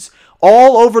buses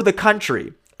all over the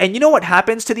country. And you know what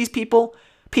happens to these people?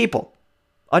 People,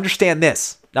 understand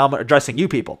this. Now I'm addressing you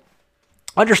people.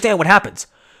 Understand what happens.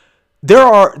 There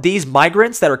are these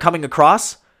migrants that are coming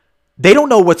across. They don't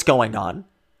know what's going on.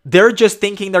 They're just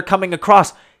thinking they're coming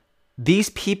across.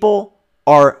 These people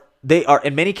are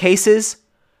in many cases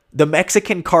the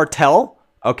Mexican cartel,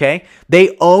 okay?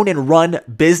 They own and run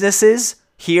businesses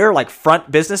here, like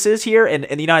front businesses here in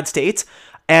the United States.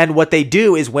 And what they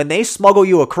do is when they smuggle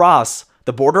you across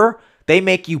the border, they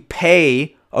make you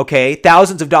pay, okay,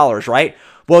 thousands of dollars, right?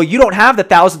 Well, you don't have the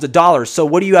thousands of dollars. So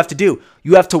what do you have to do?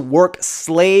 You have to work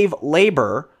slave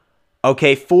labor,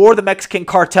 okay, for the Mexican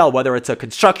cartel, whether it's a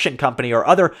construction company or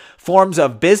other forms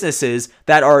of businesses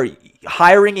that are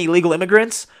hiring illegal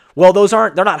immigrants. Well,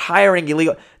 they're not hiring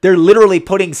illegal. They're literally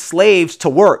putting slaves to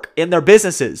work in their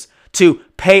businesses to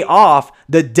pay off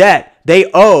the debt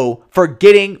they owe for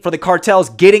the cartels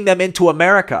getting them into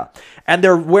America. And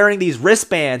they're wearing these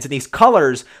wristbands and these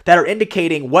colors that are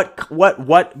indicating what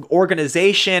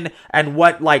organization and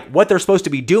what they're supposed to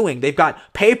be doing. They've got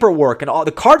paperwork and all.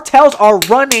 The cartels are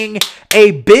running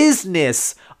a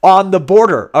business on the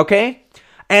border, okay?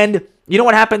 And you know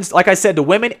what happens? Like I said, the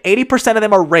women, 80% of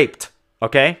them are raped,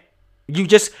 okay?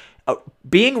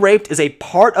 Being raped is a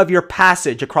part of your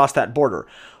passage across that border.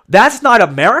 That's not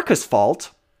America's fault.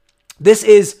 It's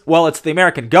the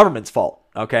American government's fault,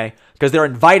 okay? Because they're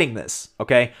inviting this,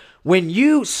 okay? When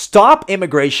you stop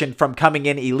immigration from coming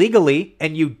in illegally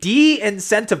and you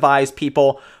de-incentivize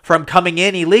people from coming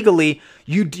in illegally,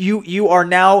 you are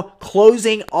now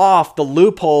closing off the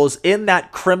loopholes in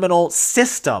that criminal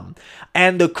system.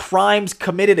 And the crimes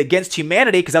committed against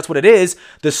humanity, because that's what it is,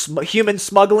 the human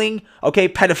smuggling, okay,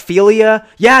 pedophilia.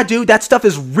 Yeah, dude, that stuff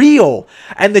is real.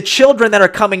 And the children that are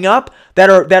coming up that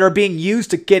are being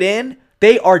used to get in,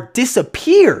 they are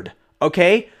disappeared,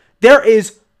 okay? There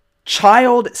is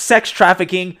child sex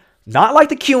trafficking, not like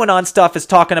the QAnon stuff is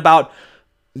talking about,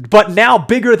 but now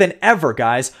bigger than ever,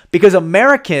 guys, because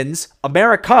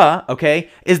America, okay,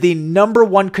 is the number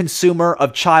one consumer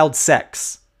of child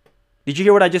sex. Did you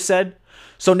hear what I just said?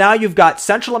 So now you've got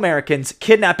Central Americans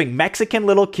kidnapping Mexican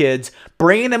little kids,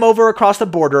 bringing them over across the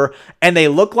border, and they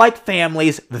look like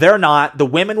families. They're not. The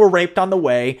women were raped on the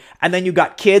way. And then you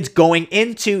got kids going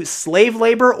into slave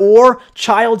labor or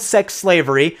child sex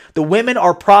slavery. The women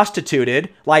are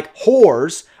prostituted like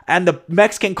whores, and the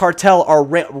Mexican cartel are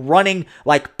running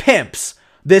like pimps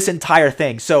this entire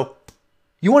thing. So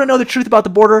you want to know the truth about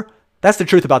the border? That's the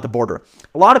truth about the border.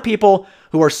 A lot of people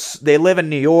they live in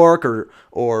New York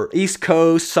or East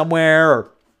Coast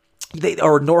somewhere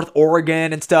or North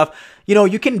Oregon and stuff. You know,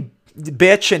 you can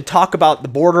bitch and talk about the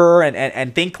border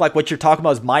and think like what you're talking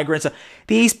about is migrants.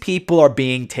 These people are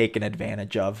being taken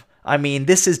advantage of. I mean,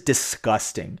 this is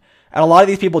disgusting. And a lot of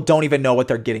these people don't even know what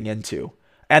they're getting into.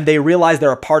 And they realize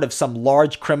they're a part of some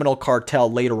large criminal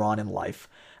cartel later on in life.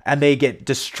 And they get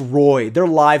destroyed. Their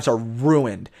lives are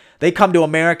ruined. They come to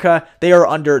America. They're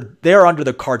under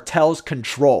the cartel's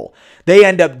control. They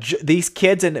end up, these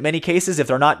kids in many cases, if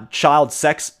they're not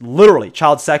literally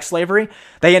child sex slavery,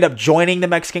 they end up joining the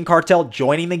Mexican cartel,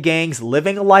 joining the gangs,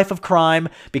 living a life of crime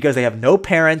because they have no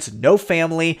parents, no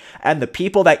family, and the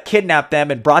people that kidnapped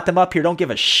them and brought them up here don't give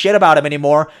a shit about them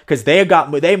anymore because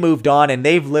they moved on and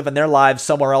they've living their lives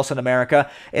somewhere else in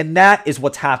America. And that is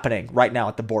what's happening right now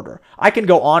at the border. I can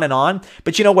go on and on,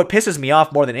 but you know what pisses me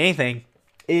off more than anything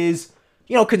is,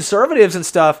 you know, conservatives and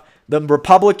stuff, the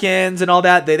Republicans and all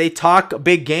that, they talk a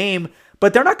big game,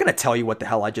 but they're not going to tell you what the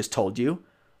hell I just told you.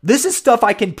 This is stuff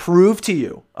I can prove to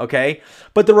you, okay?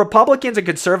 But the Republicans and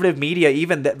conservative media,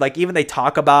 even they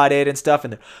talk about it and stuff,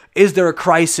 and is there a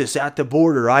crisis at the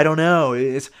border? I don't know.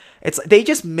 They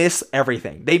just miss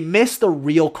everything. They miss the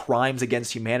real crimes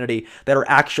against humanity that are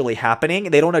actually happening.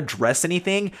 They don't address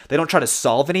anything. They don't try to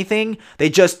solve anything.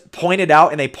 They just point it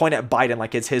out and they point at Biden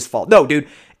like it's his fault. No, dude,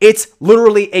 it's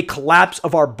literally a collapse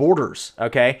of our borders,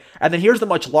 okay? And then here's the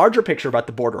much larger picture about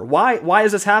the border. Why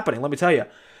is this happening? Let me tell you.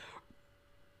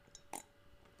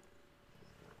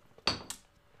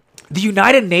 The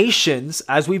United Nations,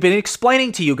 as we've been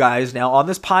explaining to you guys now on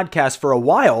this podcast for a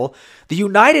while, the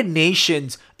United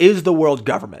Nations is the world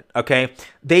government, okay?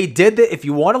 They did that. If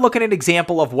you want to look at an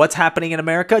example of what's happening in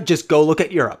America, just go look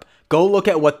at Europe. Go look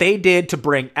at what they did to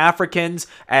bring Africans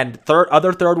and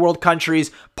other third world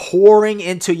countries pouring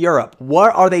into Europe.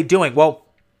 What are they doing? Well,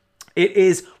 it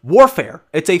is warfare.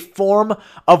 It's a form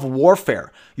of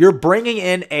warfare. You're bringing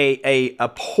in a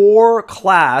poor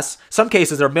class. Some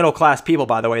cases they're middle class people,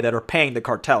 by the way, that are paying the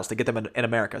cartels to get them in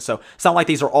America. So it's not like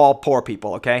these are all poor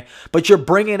people, okay? But you're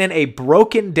bringing in a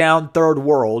broken down third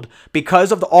world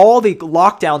because of all the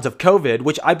lockdowns of COVID,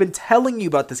 which I've been telling you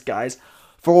about this, guys,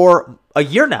 for a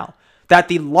year now, that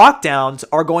the lockdowns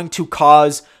are going to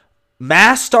cause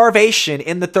mass starvation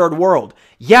in the third world.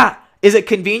 Yeah. Is it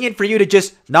convenient for you to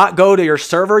just not go to your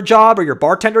server job or your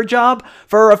bartender job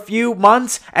for a few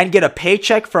months and get a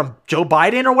paycheck from Joe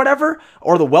Biden or whatever,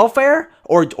 or the welfare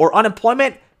or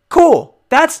unemployment? Cool.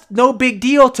 That's no big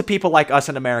deal to people like us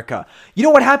in America. You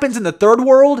know what happens in the third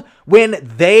world when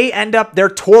they end up, their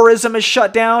tourism is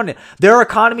shut down, their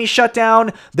economy shut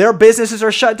down, their businesses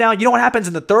are shut down? You know what happens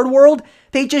in the third world?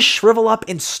 They just shrivel up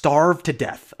and starve to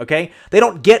death, okay? They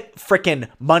don't get freaking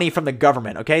money from the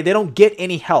government, okay? They don't get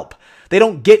any help. They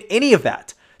don't get any of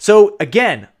that. So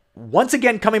again, once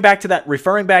again, coming back to that,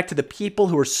 referring back to the people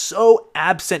who are so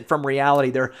absent from reality,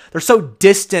 they're so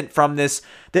distant from this.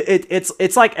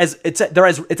 It's like it's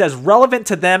as relevant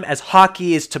to them as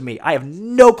hockey is to me. I have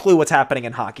no clue what's happening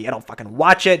in hockey. I don't fucking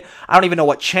watch it. I don't even know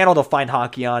what channel to find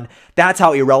hockey on. That's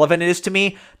how irrelevant it is to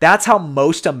me. That's how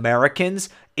most Americans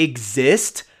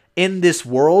exist in this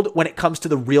world when it comes to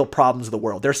the real problems of the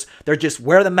world. They're just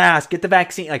wear the mask, get the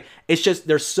vaccine. Like, it's just,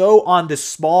 they're so on this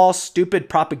small, stupid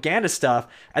propaganda stuff,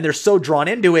 and they're so drawn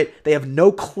into it, they have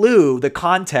no clue the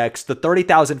context, the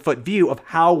 30,000 foot view of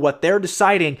how what they're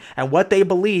deciding and what they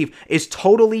believe is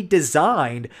totally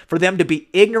designed for them to be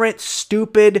ignorant,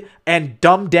 stupid, and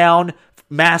dumbed down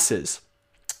masses.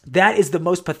 That is the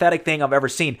most pathetic thing I've ever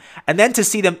seen. And then to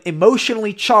see them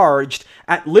emotionally charged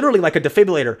at literally like a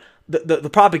defibrillator. The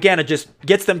propaganda just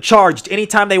gets them charged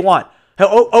anytime they want.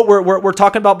 We're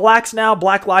talking about blacks now.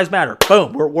 Black Lives Matter.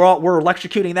 Boom. We're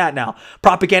electrocuting that now.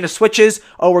 Propaganda switches.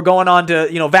 We're going on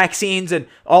to vaccines and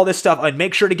all this stuff. And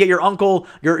make sure to get your uncle,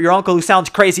 your uncle who sounds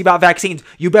crazy about vaccines.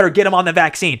 You better get him on the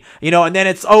vaccine. And then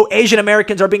it's Asian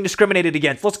Americans are being discriminated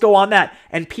against. Let's go on that.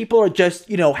 And people are just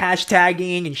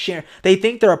hashtagging and sharing. They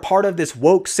think they're a part of this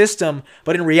woke system,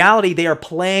 but in reality they are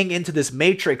playing into this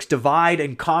matrix divide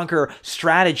and conquer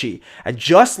strategy. And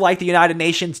just like the United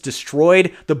Nations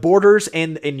destroyed the borders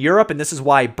in Europe, and this is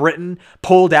why Britain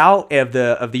pulled out of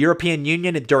the European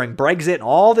Union during Brexit and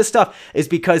all this stuff, is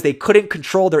because they couldn't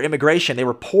control their immigration. They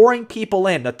were pouring people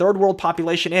in, the third world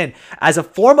population in, as a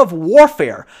form of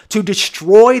warfare to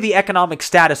destroy the economic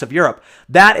status of Europe.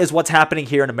 That is what's happening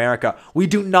here in America. We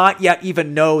do not yet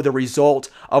even know the result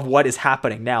of what is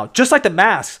happening now. Just like the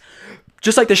masks,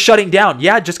 just like the shutting down.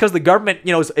 Yeah, just because the government,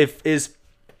 is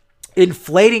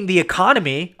inflating the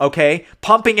economy, okay,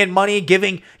 pumping in money,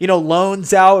 giving,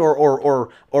 loans out or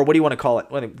what do you want to call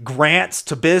it? Grants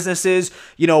to businesses,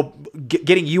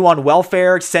 getting you on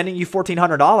welfare, sending you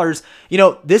 $1,400.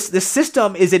 This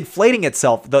system is inflating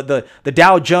itself. The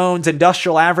Dow Jones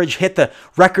Industrial Average hit the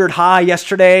record high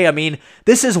yesterday. I mean,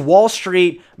 this is Wall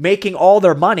Street making all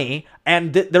their money,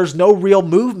 and there's no real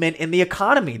movement in the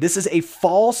economy. This is a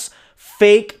false,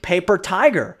 fake paper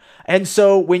tiger. And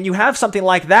so when you have something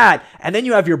like that, and then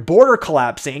you have your border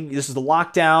collapsing, this is the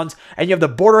lockdowns, and you have the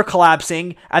border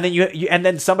collapsing, and then and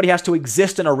then somebody has to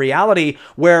exist in a reality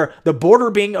where the border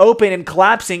being open and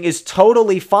collapsing is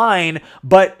totally fine,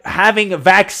 but having a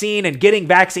vaccine and getting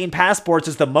vaccine passports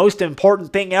is the most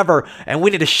important thing ever, and we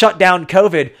need to shut down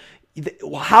COVID.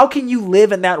 How can you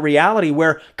live in that reality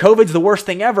where COVID's the worst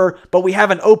thing ever, but we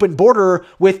have an open border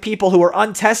with people who are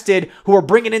untested, who are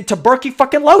bringing in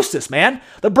tuberculosis, man?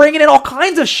 They're bringing in all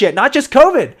kinds of shit, not just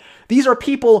COVID. These are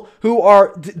people who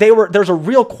there's a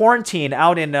real quarantine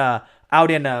out in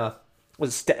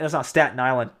it's not Staten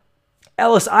Island,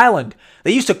 Ellis Island.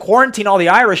 They used to quarantine all the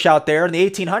Irish out there in the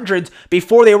 1800s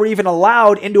before they were even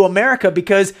allowed into America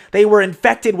because they were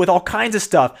infected with all kinds of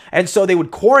stuff. And so they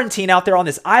would quarantine out there on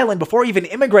this island before even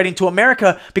immigrating to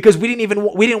America because we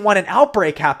didn't want an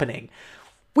outbreak happening.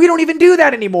 We don't even do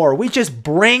that anymore. We just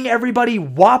bring everybody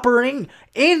whoppering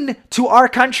into our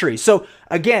country. So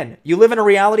again, you live in a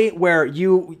reality where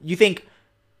you think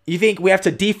we have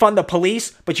to defund the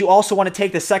police, but you also want to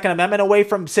take the Second Amendment away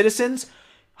from citizens.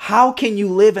 How can you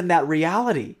live in that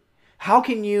reality? How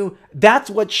can you? That's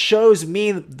what shows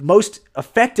me most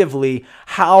effectively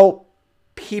how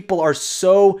people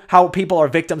are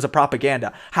victims of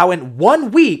propaganda. How in 1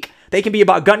 week they can be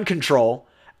about gun control,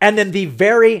 and then the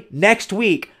very next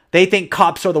week they think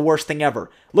cops are the worst thing ever.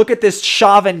 Look at this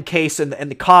Chauvin case and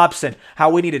the cops, and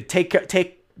how we need to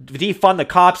defund the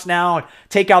cops now and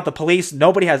take out the police.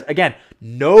 Nobody has, again,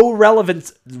 no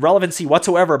relevancy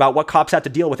whatsoever about what cops have to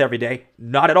deal with every day.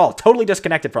 Not at all. Totally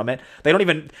disconnected from it.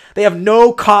 They have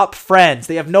no cop friends.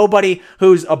 They have nobody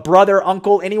who's a brother,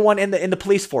 uncle, anyone in the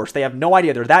police force. They have no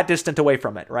idea. They're that distant away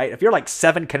from it, right? If you're like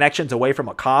 7 connections away from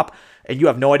a cop and you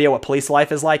have no idea what police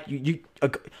life is like,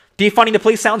 defunding the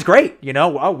police sounds great,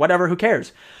 whatever, who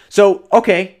cares? So,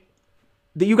 okay,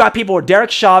 you got people with Derek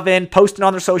Chauvin posting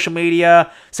on their social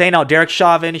media saying, Derek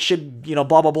Chauvin should,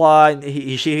 blah, blah, blah, and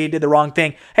he did the wrong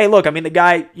thing. Hey, look, I mean, the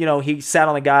guy, he sat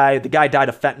on the guy died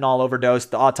of fentanyl overdose.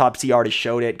 The autopsy already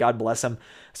showed it. God bless him.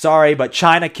 Sorry, but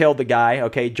China killed the guy,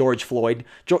 okay, George Floyd.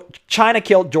 China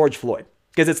killed George Floyd.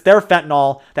 because it's their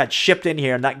fentanyl that's shipped in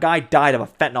here, and that guy died of a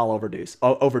fentanyl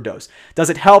overdose. Does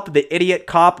it help the idiot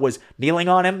cop was kneeling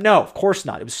on him? No, of course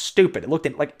not. It was stupid. It looked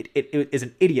like it is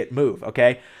an idiot move,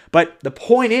 okay? But the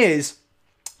point is,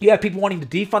 you have people wanting to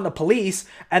defund the police,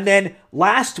 and then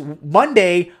last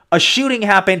Monday, a shooting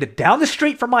happened down the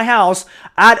street from my house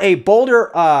at a Boulder,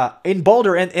 in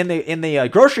the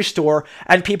grocery store,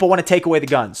 and people want to take away the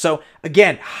guns. So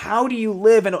again, how do you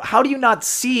live, and how do you not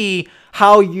see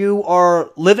how you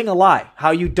are living a lie? How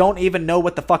you don't even know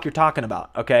what the fuck you're talking about,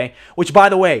 okay? Which, by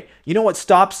the way, you know what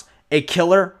stops a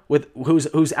killer with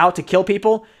who's out to kill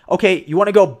people? Okay, you want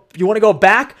to go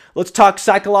back? Let's talk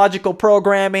psychological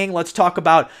programming. Let's talk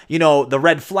about, the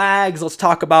red flags. Let's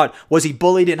talk about, was he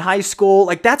bullied in high school?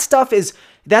 Like, that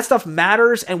stuff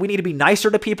matters, and we need to be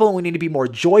nicer to people, and we need to be more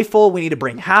joyful. We need to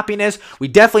bring happiness. We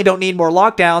definitely don't need more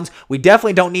lockdowns. We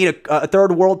definitely don't need a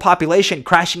third world population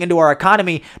crashing into our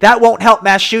economy. That won't help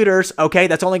mass shooters, okay?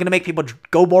 That's only going to make people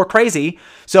go more crazy.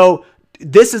 So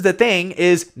this is the thing,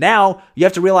 is now you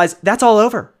have to realize that's all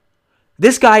over.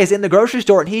 This guy is in the grocery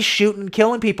store and he's shooting,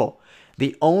 killing people.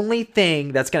 The only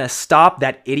thing that's going to stop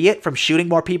that idiot from shooting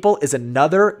more people is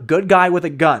another good guy with a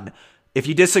gun. If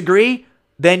you disagree,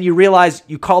 then you realize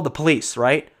you called the police,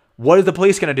 right? What is the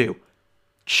police going to do?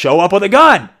 Show up with a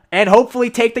gun and hopefully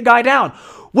take the guy down,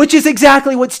 which is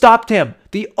exactly what stopped him.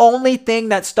 The only thing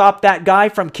that stopped that guy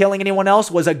from killing anyone else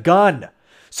was a gun.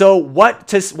 So what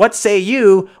say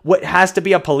you? What has to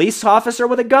be a police officer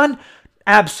with a gun?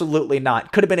 Absolutely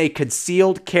not. Could have been a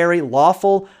concealed carry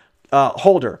lawful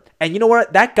holder. And you know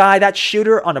what? That guy, that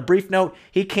shooter, on a brief note,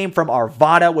 he came from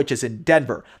Arvada, which is in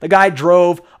Denver. The guy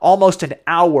drove almost an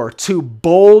hour to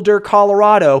Boulder,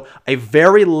 Colorado, a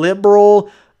very liberal,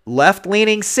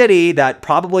 left-leaning city that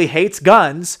probably hates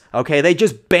guns. Okay, they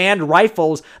just banned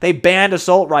rifles. They banned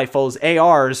assault rifles,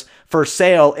 ARs, for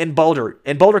sale in Boulder.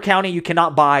 In Boulder County, you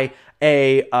cannot buy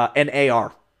an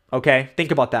AR. Okay,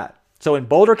 think about that. So in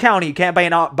Boulder County, you can't buy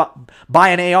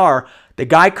an AR. The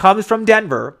guy comes from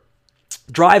Denver,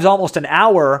 drives almost an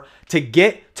hour to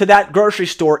get to that grocery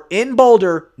store in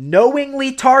Boulder,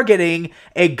 knowingly targeting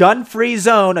a gun-free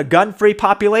zone, a gun-free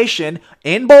population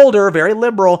in Boulder, very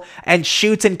liberal, and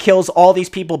shoots and kills all these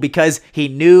people because he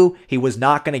knew he was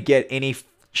not going to get any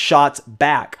shots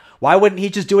back. Why wouldn't he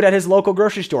just do it at his local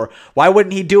grocery store? Why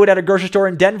wouldn't he do it at a grocery store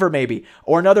in Denver maybe?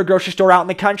 Or another grocery store out in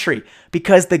the country?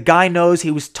 Because the guy knows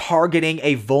he was targeting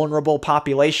a vulnerable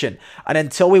population. And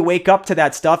until we wake up to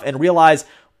that stuff and realize,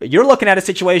 you're looking at a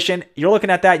situation, you're looking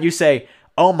at that, and you say,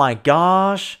 oh my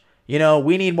gosh,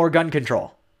 we need more gun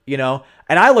control,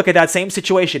 And I look at that same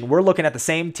situation. We're looking at the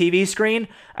same TV screen,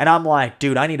 and I'm like,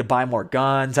 dude, I need to buy more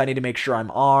guns. I need to make sure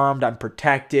I'm armed, I'm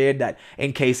protected, that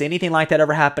in case anything like that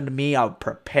ever happened to me, I'm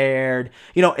prepared.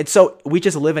 And so we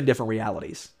just live in different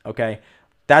realities, okay?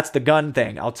 That's the gun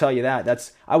thing. I'll tell you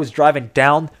that. I was driving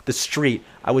down the street.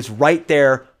 I was right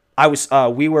there.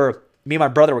 Me and my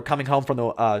brother were coming home from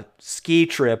the ski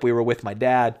trip. We were with my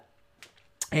dad,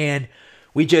 and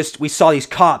we saw these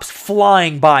cops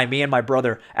flying by, me and my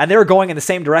brother, and they were going in the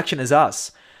same direction as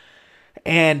us.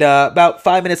 And about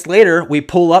 5 minutes later, we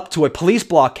pull up to a police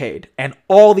blockade, and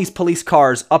all these police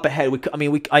cars up ahead.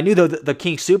 I knew the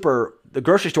King Super, the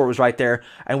grocery store, was right there,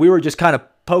 and we were just kind of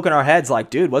poking our heads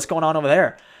like, dude, what's going on over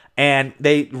there? And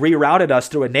they rerouted us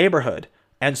through a neighborhood.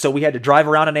 And so we had to drive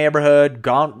around a neighborhood,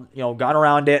 gone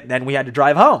around it, and then we had to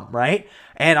drive home, right?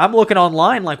 And I'm looking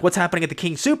online like, what's happening at the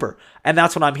King Super? And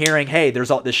that's when I'm hearing, hey, there's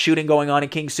all this shooting going on in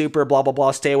King Super, blah, blah, blah,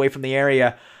 stay away from the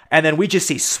area. And then we just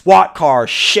see SWAT cars,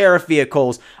 sheriff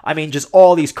vehicles. just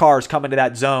all these cars coming to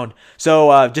that zone.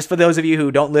 So just for those of you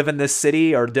who don't live in this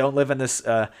city or don't live in this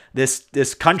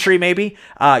this country, maybe,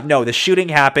 no, the shooting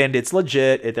happened. It's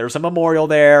legit. There's a memorial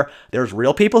there. There's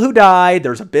real people who died.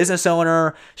 There's a business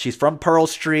owner. She's from Pearl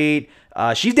Street.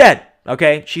 She's dead.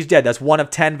 Okay, she's dead. That's one of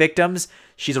 10 victims.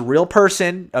 She's a real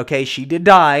person. Okay, she did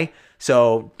die.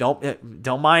 So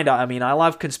don't mind. I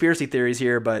love conspiracy theories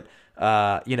here, but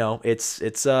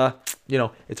it's a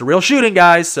real shooting,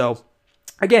 guys. So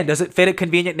again, does it fit a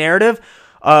convenient narrative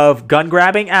of gun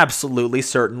grabbing? Absolutely,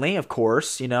 certainly, of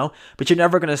course, but you're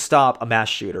never going to stop a mass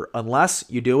shooter unless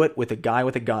you do it with a guy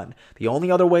with a gun. The only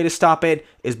other way to stop it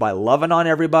is by loving on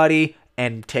everybody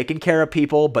and taking care of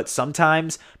people. But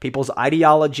sometimes people's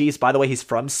ideologies, by the way, he's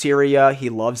from Syria. He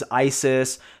loves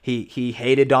ISIS. He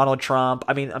hated Donald Trump.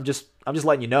 I'm just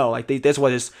letting you know, like this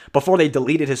was before they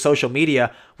deleted his social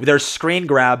media. There's screen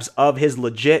grabs of his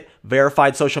legit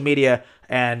verified social media,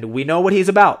 and we know what he's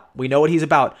about.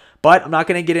 But I'm not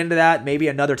going to get into that. Maybe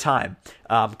another time.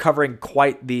 Covering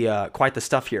quite the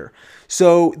stuff here.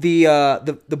 So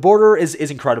the border is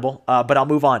incredible. But I'll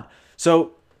move on.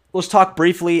 So let's talk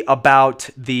briefly about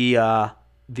the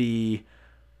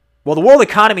well, the world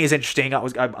economy is interesting.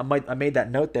 I made that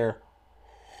note there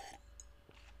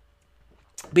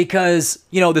because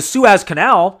the Suez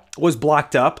Canal was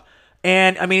blocked up,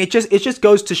 and I mean it just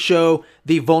goes to show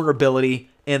the vulnerability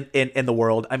in the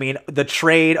world. I mean, the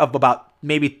trade of about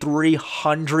maybe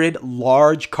 300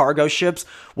 large cargo ships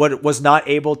was not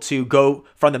able to go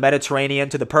from the Mediterranean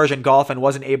to the Persian Gulf and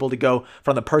wasn't able to go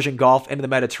from the Persian Gulf into the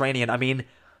Mediterranean. I mean,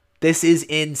 this is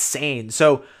insane.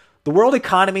 So the world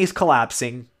economy is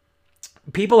collapsing.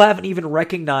 People haven't even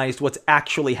recognized what's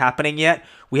actually happening yet.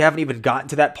 We haven't even gotten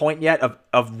to that point yet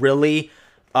of really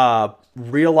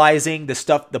realizing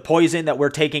the poison that we're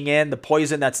taking in, the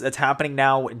poison that's happening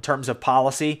now in terms of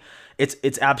policy.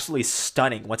 It's absolutely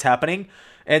stunning what's happening.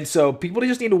 And so people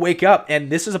just need to wake up,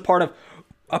 and this is a part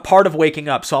of waking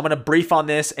up. So I'm going to brief on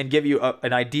this and give you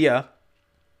an idea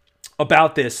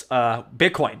about this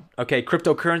Bitcoin, okay,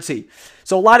 cryptocurrency.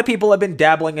 So a lot of people have been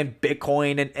dabbling in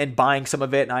Bitcoin and buying some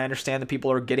of it, and I understand that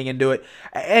people are getting into it,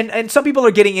 and some people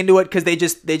are getting into it because they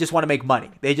just want to make money.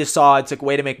 They just saw it's a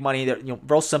way to make money. They're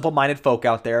real simple-minded folk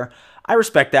out there. I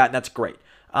respect that, and that's great.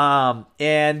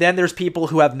 And then there's people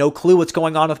who have no clue what's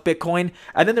going on with Bitcoin.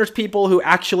 And then there's people who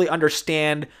actually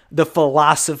understand the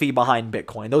philosophy behind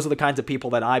Bitcoin. Those are the kinds of people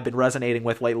that I've been resonating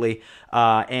with lately,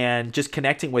 and just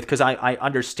connecting with because I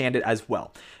understand it as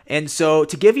well. And so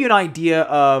to give you an idea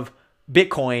of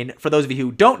Bitcoin, for those of you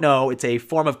who don't know, it's a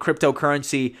form of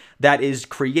cryptocurrency that is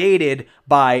created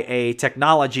by a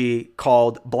technology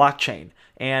called blockchain.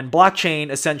 And blockchain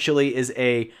essentially is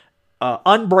a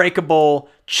unbreakable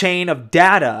chain of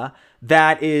data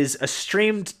that is a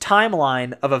streamed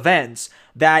timeline of events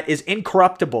that is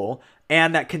incorruptible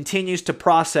and that continues to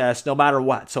process no matter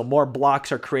what. So more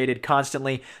blocks are created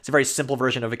constantly. It's a very simple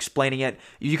version of explaining it.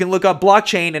 You can look up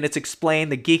blockchain and it's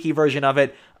explained, the geeky version of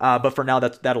it, but for now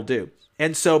that'll do.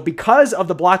 And so because of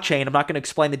the blockchain, I'm not going to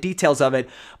explain the details of it,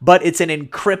 but it's an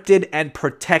encrypted and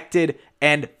protected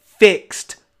and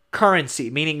fixed currency,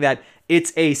 meaning that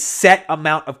it's a set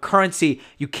amount of currency.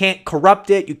 You can't corrupt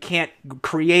it. You can't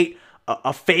create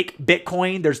a fake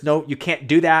Bitcoin. You can't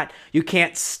do that. You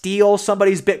can't steal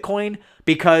somebody's Bitcoin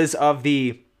because of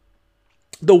the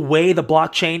way the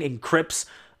blockchain encrypts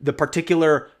the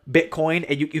particular Bitcoin,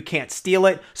 and you can't steal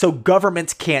it. So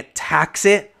governments can't tax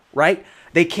it, right?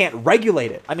 They can't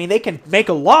regulate it. I mean, they can make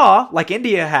a law like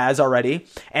India has already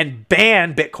and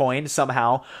ban Bitcoin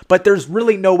somehow, but there's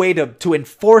really no way to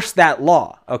enforce that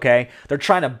law, okay? They're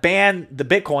trying to ban the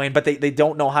Bitcoin, but they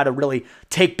don't know how to really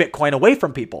take Bitcoin away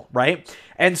from people, right?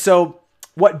 And so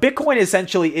what Bitcoin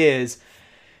essentially is,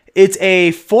 it's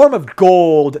a form of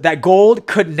gold that gold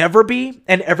could never be,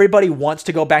 and everybody wants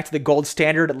to go back to the gold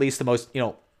standard, at least the most,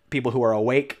 people who are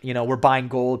awake. We're buying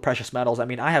gold, precious metals. I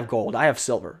mean, I have gold, I have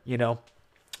silver,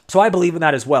 So I believe in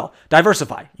that as well.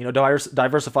 Diversify,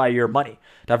 diversify your money,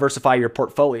 diversify your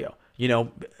portfolio,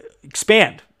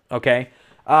 expand, okay?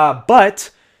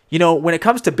 But when it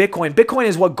comes to Bitcoin, Bitcoin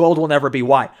is what gold will never be.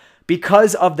 Why?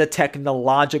 Because of the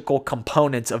technological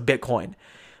components of Bitcoin.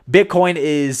 Bitcoin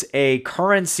is a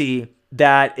currency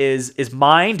that is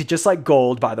mined just like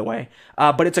gold, by the way,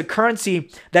 but it's a currency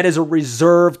that is a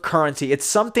reserve currency. It's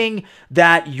something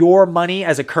that your money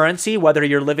as a currency, whether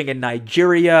you're living in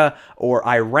Nigeria or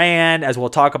Iran, as we'll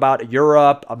talk about,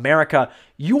 Europe, America,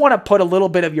 you want to put a little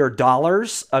bit of your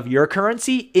dollars, of your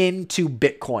currency, into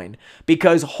Bitcoin,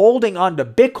 because holding on to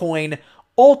Bitcoin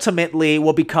ultimately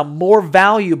will become more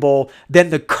valuable than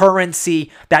the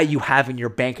currency that you have in your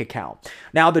bank account.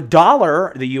 Now, the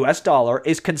dollar, the US dollar,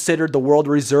 is considered the world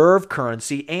reserve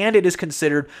currency, and it is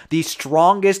considered the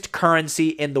strongest currency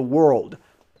in the world.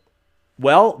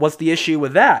 Well, what's the issue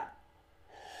with that?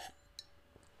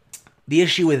 The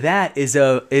issue with that is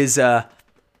that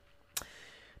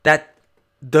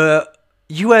the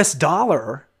US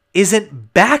dollar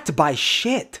isn't backed by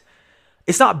shit.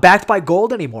 It's not backed by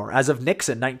gold anymore as of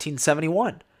Nixon,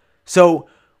 1971. So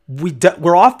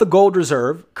we're off the gold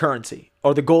reserve currency,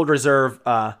 or the gold reserve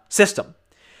system.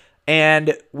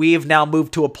 And we've now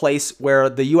moved to a place where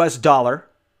the US dollar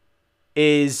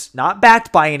is not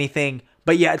backed by anything,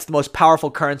 but yet it's the most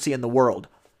powerful currency in the world.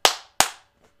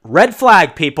 Red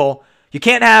flag, people. You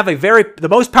can't have the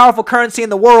most powerful currency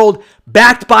in the world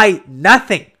backed by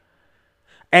nothing.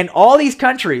 And all these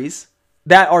countries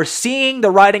that are seeing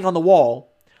the writing on the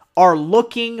wall are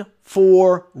looking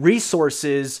for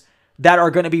resources that are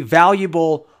going to be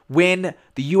valuable when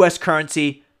the US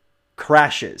currency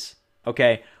crashes,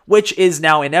 okay? Which is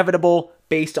now inevitable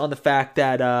based on the fact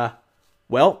that,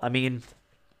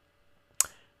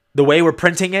 the way we're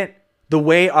printing it, the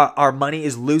way our money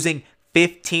is losing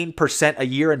 15% a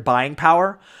year in buying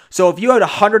power. So if you had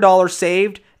 $100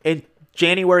 saved in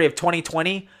January of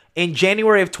 2020, in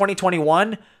January of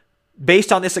 2021,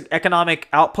 based on this economic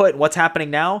output, what's happening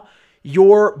now,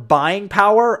 your buying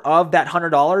power of that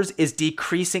 $100 is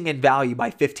decreasing in value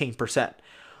by 15%.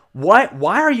 Why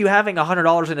are you having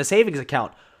 $100 in a savings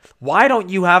account? Why don't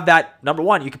you have that? Number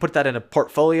one, you can put that in a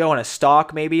portfolio, in a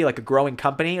stock, maybe like a growing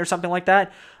company or something like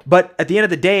that. But at the end of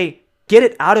the day, get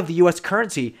it out of the US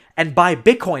currency and buy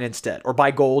Bitcoin instead, or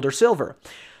buy gold or silver.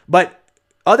 But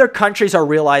other countries are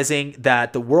realizing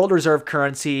that the world reserve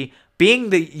currency, being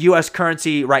the US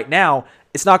currency right now,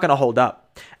 it's not going to hold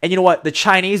up. And you know what? The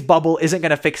Chinese bubble isn't going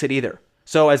to fix it either.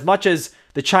 So as much as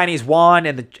the Chinese yuan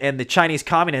and the Chinese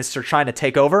communists are trying to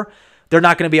take over, they're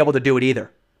not going to be able to do it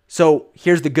either. So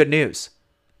here's the good news.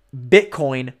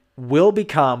 Bitcoin will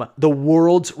become the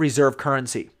world's reserve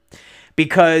currency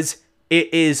because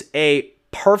it is a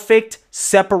perfect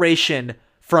separation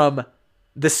from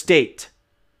the state.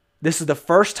 This is the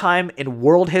first time in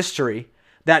world history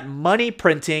that money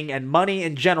printing and money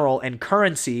in general and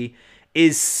currency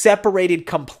is separated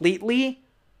completely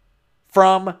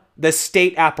from the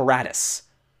state apparatus,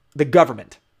 the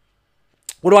government.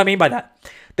 What do I mean by that?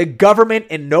 The government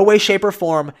in no way, shape, or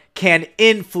form can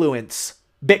influence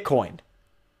Bitcoin.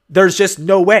 There's just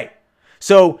no way.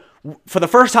 So for the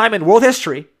first time in world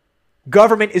history,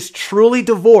 government is truly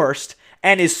divorced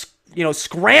and is,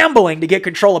 scrambling to get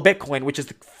control of Bitcoin, which is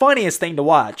the funniest thing to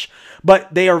watch.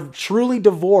 But they are truly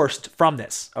divorced from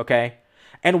this, okay?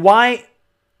 And why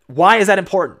is that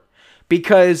important?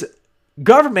 Because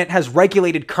government has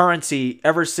regulated currency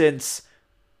ever since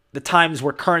the times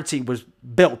where currency was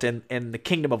built in the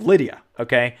kingdom of Lydia,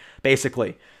 okay,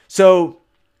 basically. So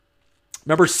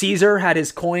remember Caesar had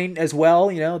his coin as well,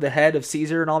 the head of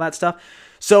Caesar and all that stuff.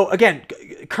 So again,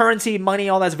 currency, money,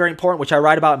 all that's very important, which I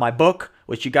write about in my book,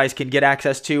 which you guys can get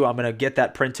access to. I'm going to get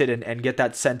that printed and get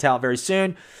that sent out very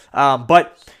soon.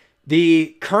 But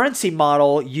the currency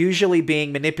model usually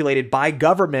being manipulated by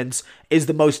governments is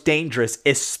the most dangerous,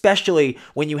 especially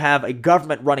when you have a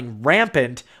government running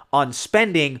rampant on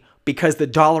spending because the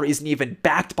dollar isn't even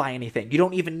backed by anything. You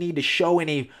don't even need to show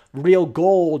any real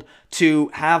gold to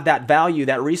have that value,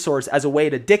 that resource, as a way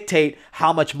to dictate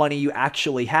how much money you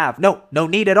actually have. No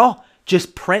need at all.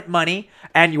 Just print money,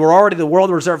 and you're already the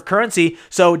world reserve currency,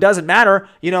 so it doesn't matter.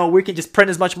 We can just print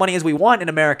as much money as we want in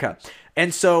America.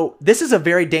 And so this is a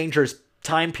very dangerous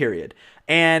time period.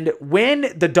 And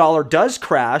when the dollar does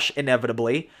crash,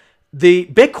 inevitably, the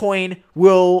Bitcoin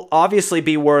will obviously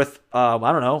be worth,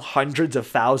 hundreds of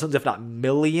thousands, if not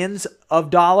millions of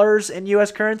dollars in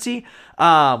U.S. currency,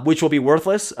 which will be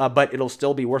worthless, but it'll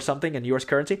still be worth something in U.S.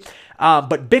 currency.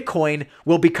 But Bitcoin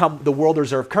will become the world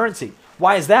reserve currency.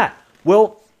 Why is that?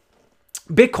 Well,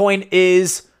 Bitcoin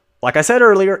is, like I said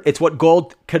earlier, it's what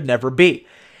gold could never be.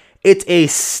 It's a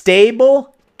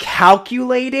stable,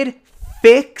 calculated,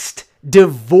 fixed,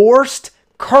 divorced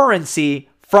currency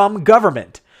from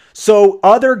government. So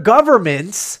other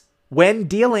governments, when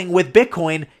dealing with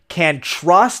Bitcoin, can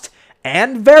trust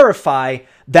and verify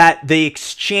that the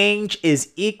exchange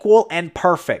is equal and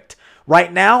perfect.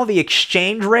 Right now, the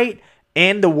exchange rate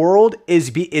in the world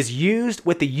is used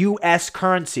with the U.S.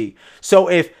 currency. So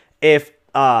if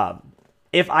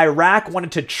Iraq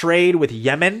wanted to trade with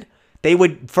Yemen, they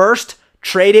would first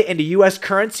trade it into U.S.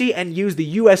 currency and use the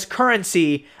U.S.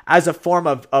 currency as a form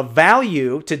of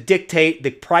value to dictate the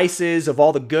prices of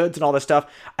all the goods and all this stuff.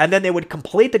 And then they would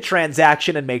complete the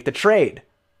transaction and make the trade.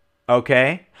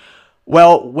 Okay?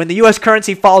 Well, when the U.S.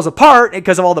 currency falls apart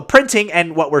because of all the printing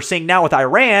and what we're seeing now with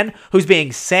Iran, who's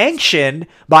being sanctioned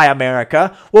by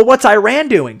America, well, what's Iran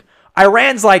doing?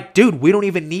 Iran's like, dude, we don't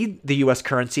even need the U.S.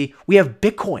 currency. We have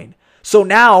Bitcoin. So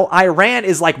now Iran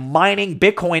is like mining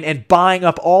Bitcoin and buying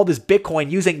up all this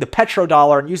Bitcoin using the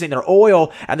petrodollar and using their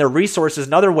oil and their resources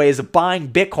and other ways of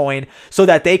buying Bitcoin so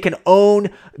that they can own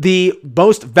the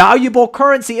most valuable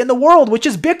currency in the world, which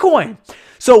is Bitcoin.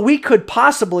 So we could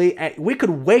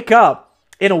wake up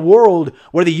in a world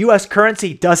where the U.S.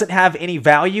 currency doesn't have any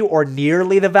value or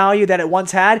nearly the value that it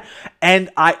once had, and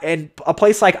a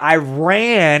place like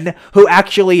Iran, who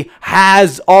actually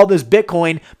has all this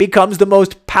Bitcoin, becomes the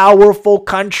most powerful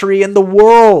country in the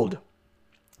world.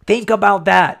 Think about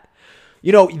that.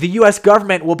 The U.S.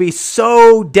 government will be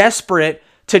so desperate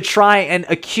to try and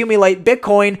accumulate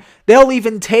Bitcoin, they'll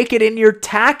even take it in your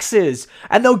taxes,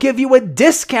 and they'll give you a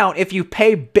discount if you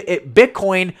pay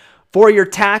Bitcoin for your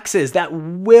taxes. That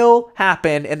will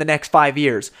happen in the next 5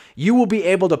 years. You will be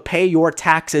able to pay your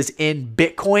taxes in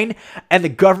Bitcoin, and the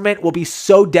government will be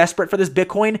so desperate for this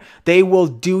Bitcoin, they will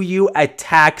do you a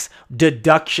tax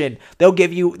deduction. They'll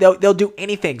do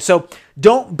anything. So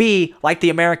don't be like the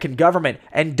American government,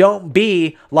 and don't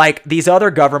be like these other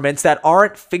governments that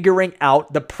aren't figuring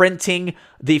out the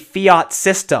fiat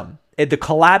system, the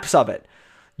collapse of it.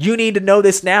 You need to know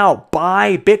this now.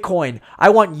 Buy Bitcoin. I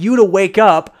want you to wake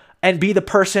up and be the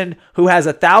person who has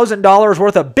 $1,000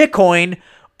 worth of Bitcoin,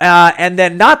 and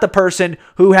then not the person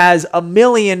who has $1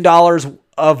 million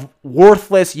of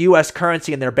worthless U.S.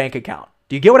 currency in their bank account.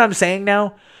 Do you get what I'm saying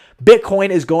now? Bitcoin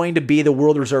is going to be the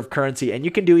world reserve currency, and you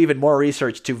can do even more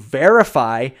research to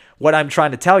verify what I'm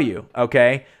trying to tell you,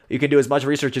 okay? You can do as much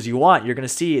research as you want. You're going to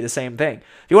see the same thing.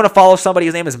 If you want to follow somebody,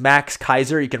 his name is Max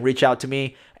Keiser. You can reach out to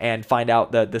me and find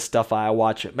out the stuff I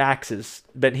watch.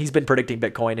 He's been predicting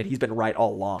Bitcoin, and he's been right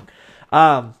all along.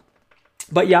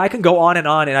 But yeah, I can go on, and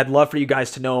I'd love for you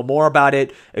guys to know more about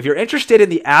it. If you're interested in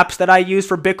the apps that I use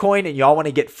for Bitcoin, and y'all want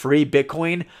to get free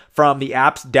Bitcoin from the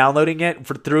apps, downloading it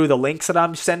through the links that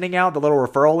I'm sending out, the little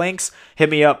referral links, hit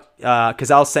me up, because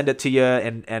I'll send it to you,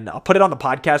 and I'll put it on the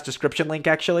podcast description link,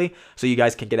 actually, so you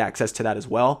guys can get access to that as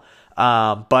well.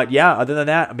 But yeah, other than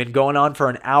that, I've been going on for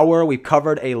an hour. We've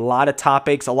covered a lot of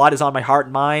topics. A lot is on my heart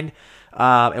and mind,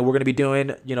 and we're going to be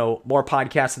doing, more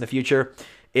podcasts in the future.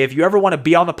 If you ever want to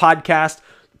be on the podcast,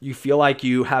 you feel like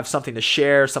you have something to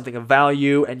share, something of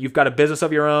value, and you've got a business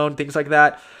of your own, things like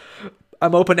that,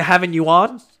 I'm open to having you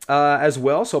on as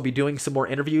well. So I'll be doing some more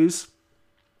interviews,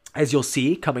 as you'll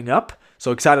see, coming up.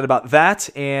 So excited about that.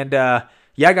 And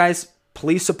yeah, guys,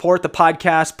 please support the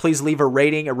podcast. Please leave a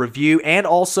rating, a review, and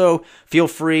also feel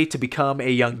free to become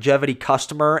a Youngevity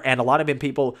customer. And a lot of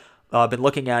people been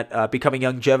looking at becoming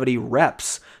Youngevity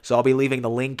reps. So I'll be leaving the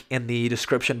link in the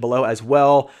description below as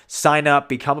well. Sign up,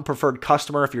 become a preferred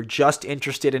customer if you're just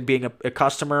interested in being a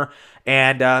customer.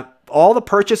 And all the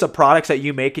purchase of products that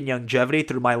you make in Youngevity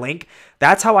through my link,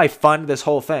 that's how I fund this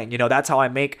whole thing. That's how I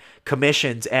make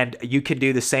commissions, and you can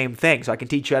do the same thing. So I can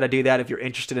teach you how to do that if you're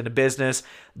interested in a business.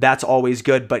 That's always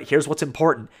good. But here's what's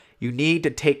important. You need to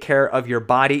take care of your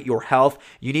body, your health.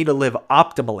 You need to live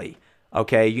optimally,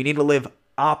 okay? You need to live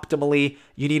optimally.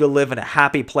 You need to live in a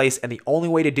happy place, and the only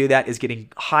way to do that is getting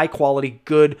high quality,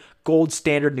 good, gold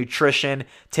standard nutrition,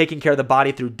 taking care of the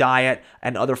body through diet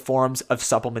and other forms of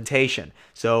supplementation.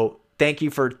 So thank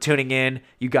you for tuning in.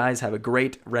 You guys have a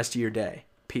great rest of your day.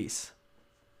 Peace.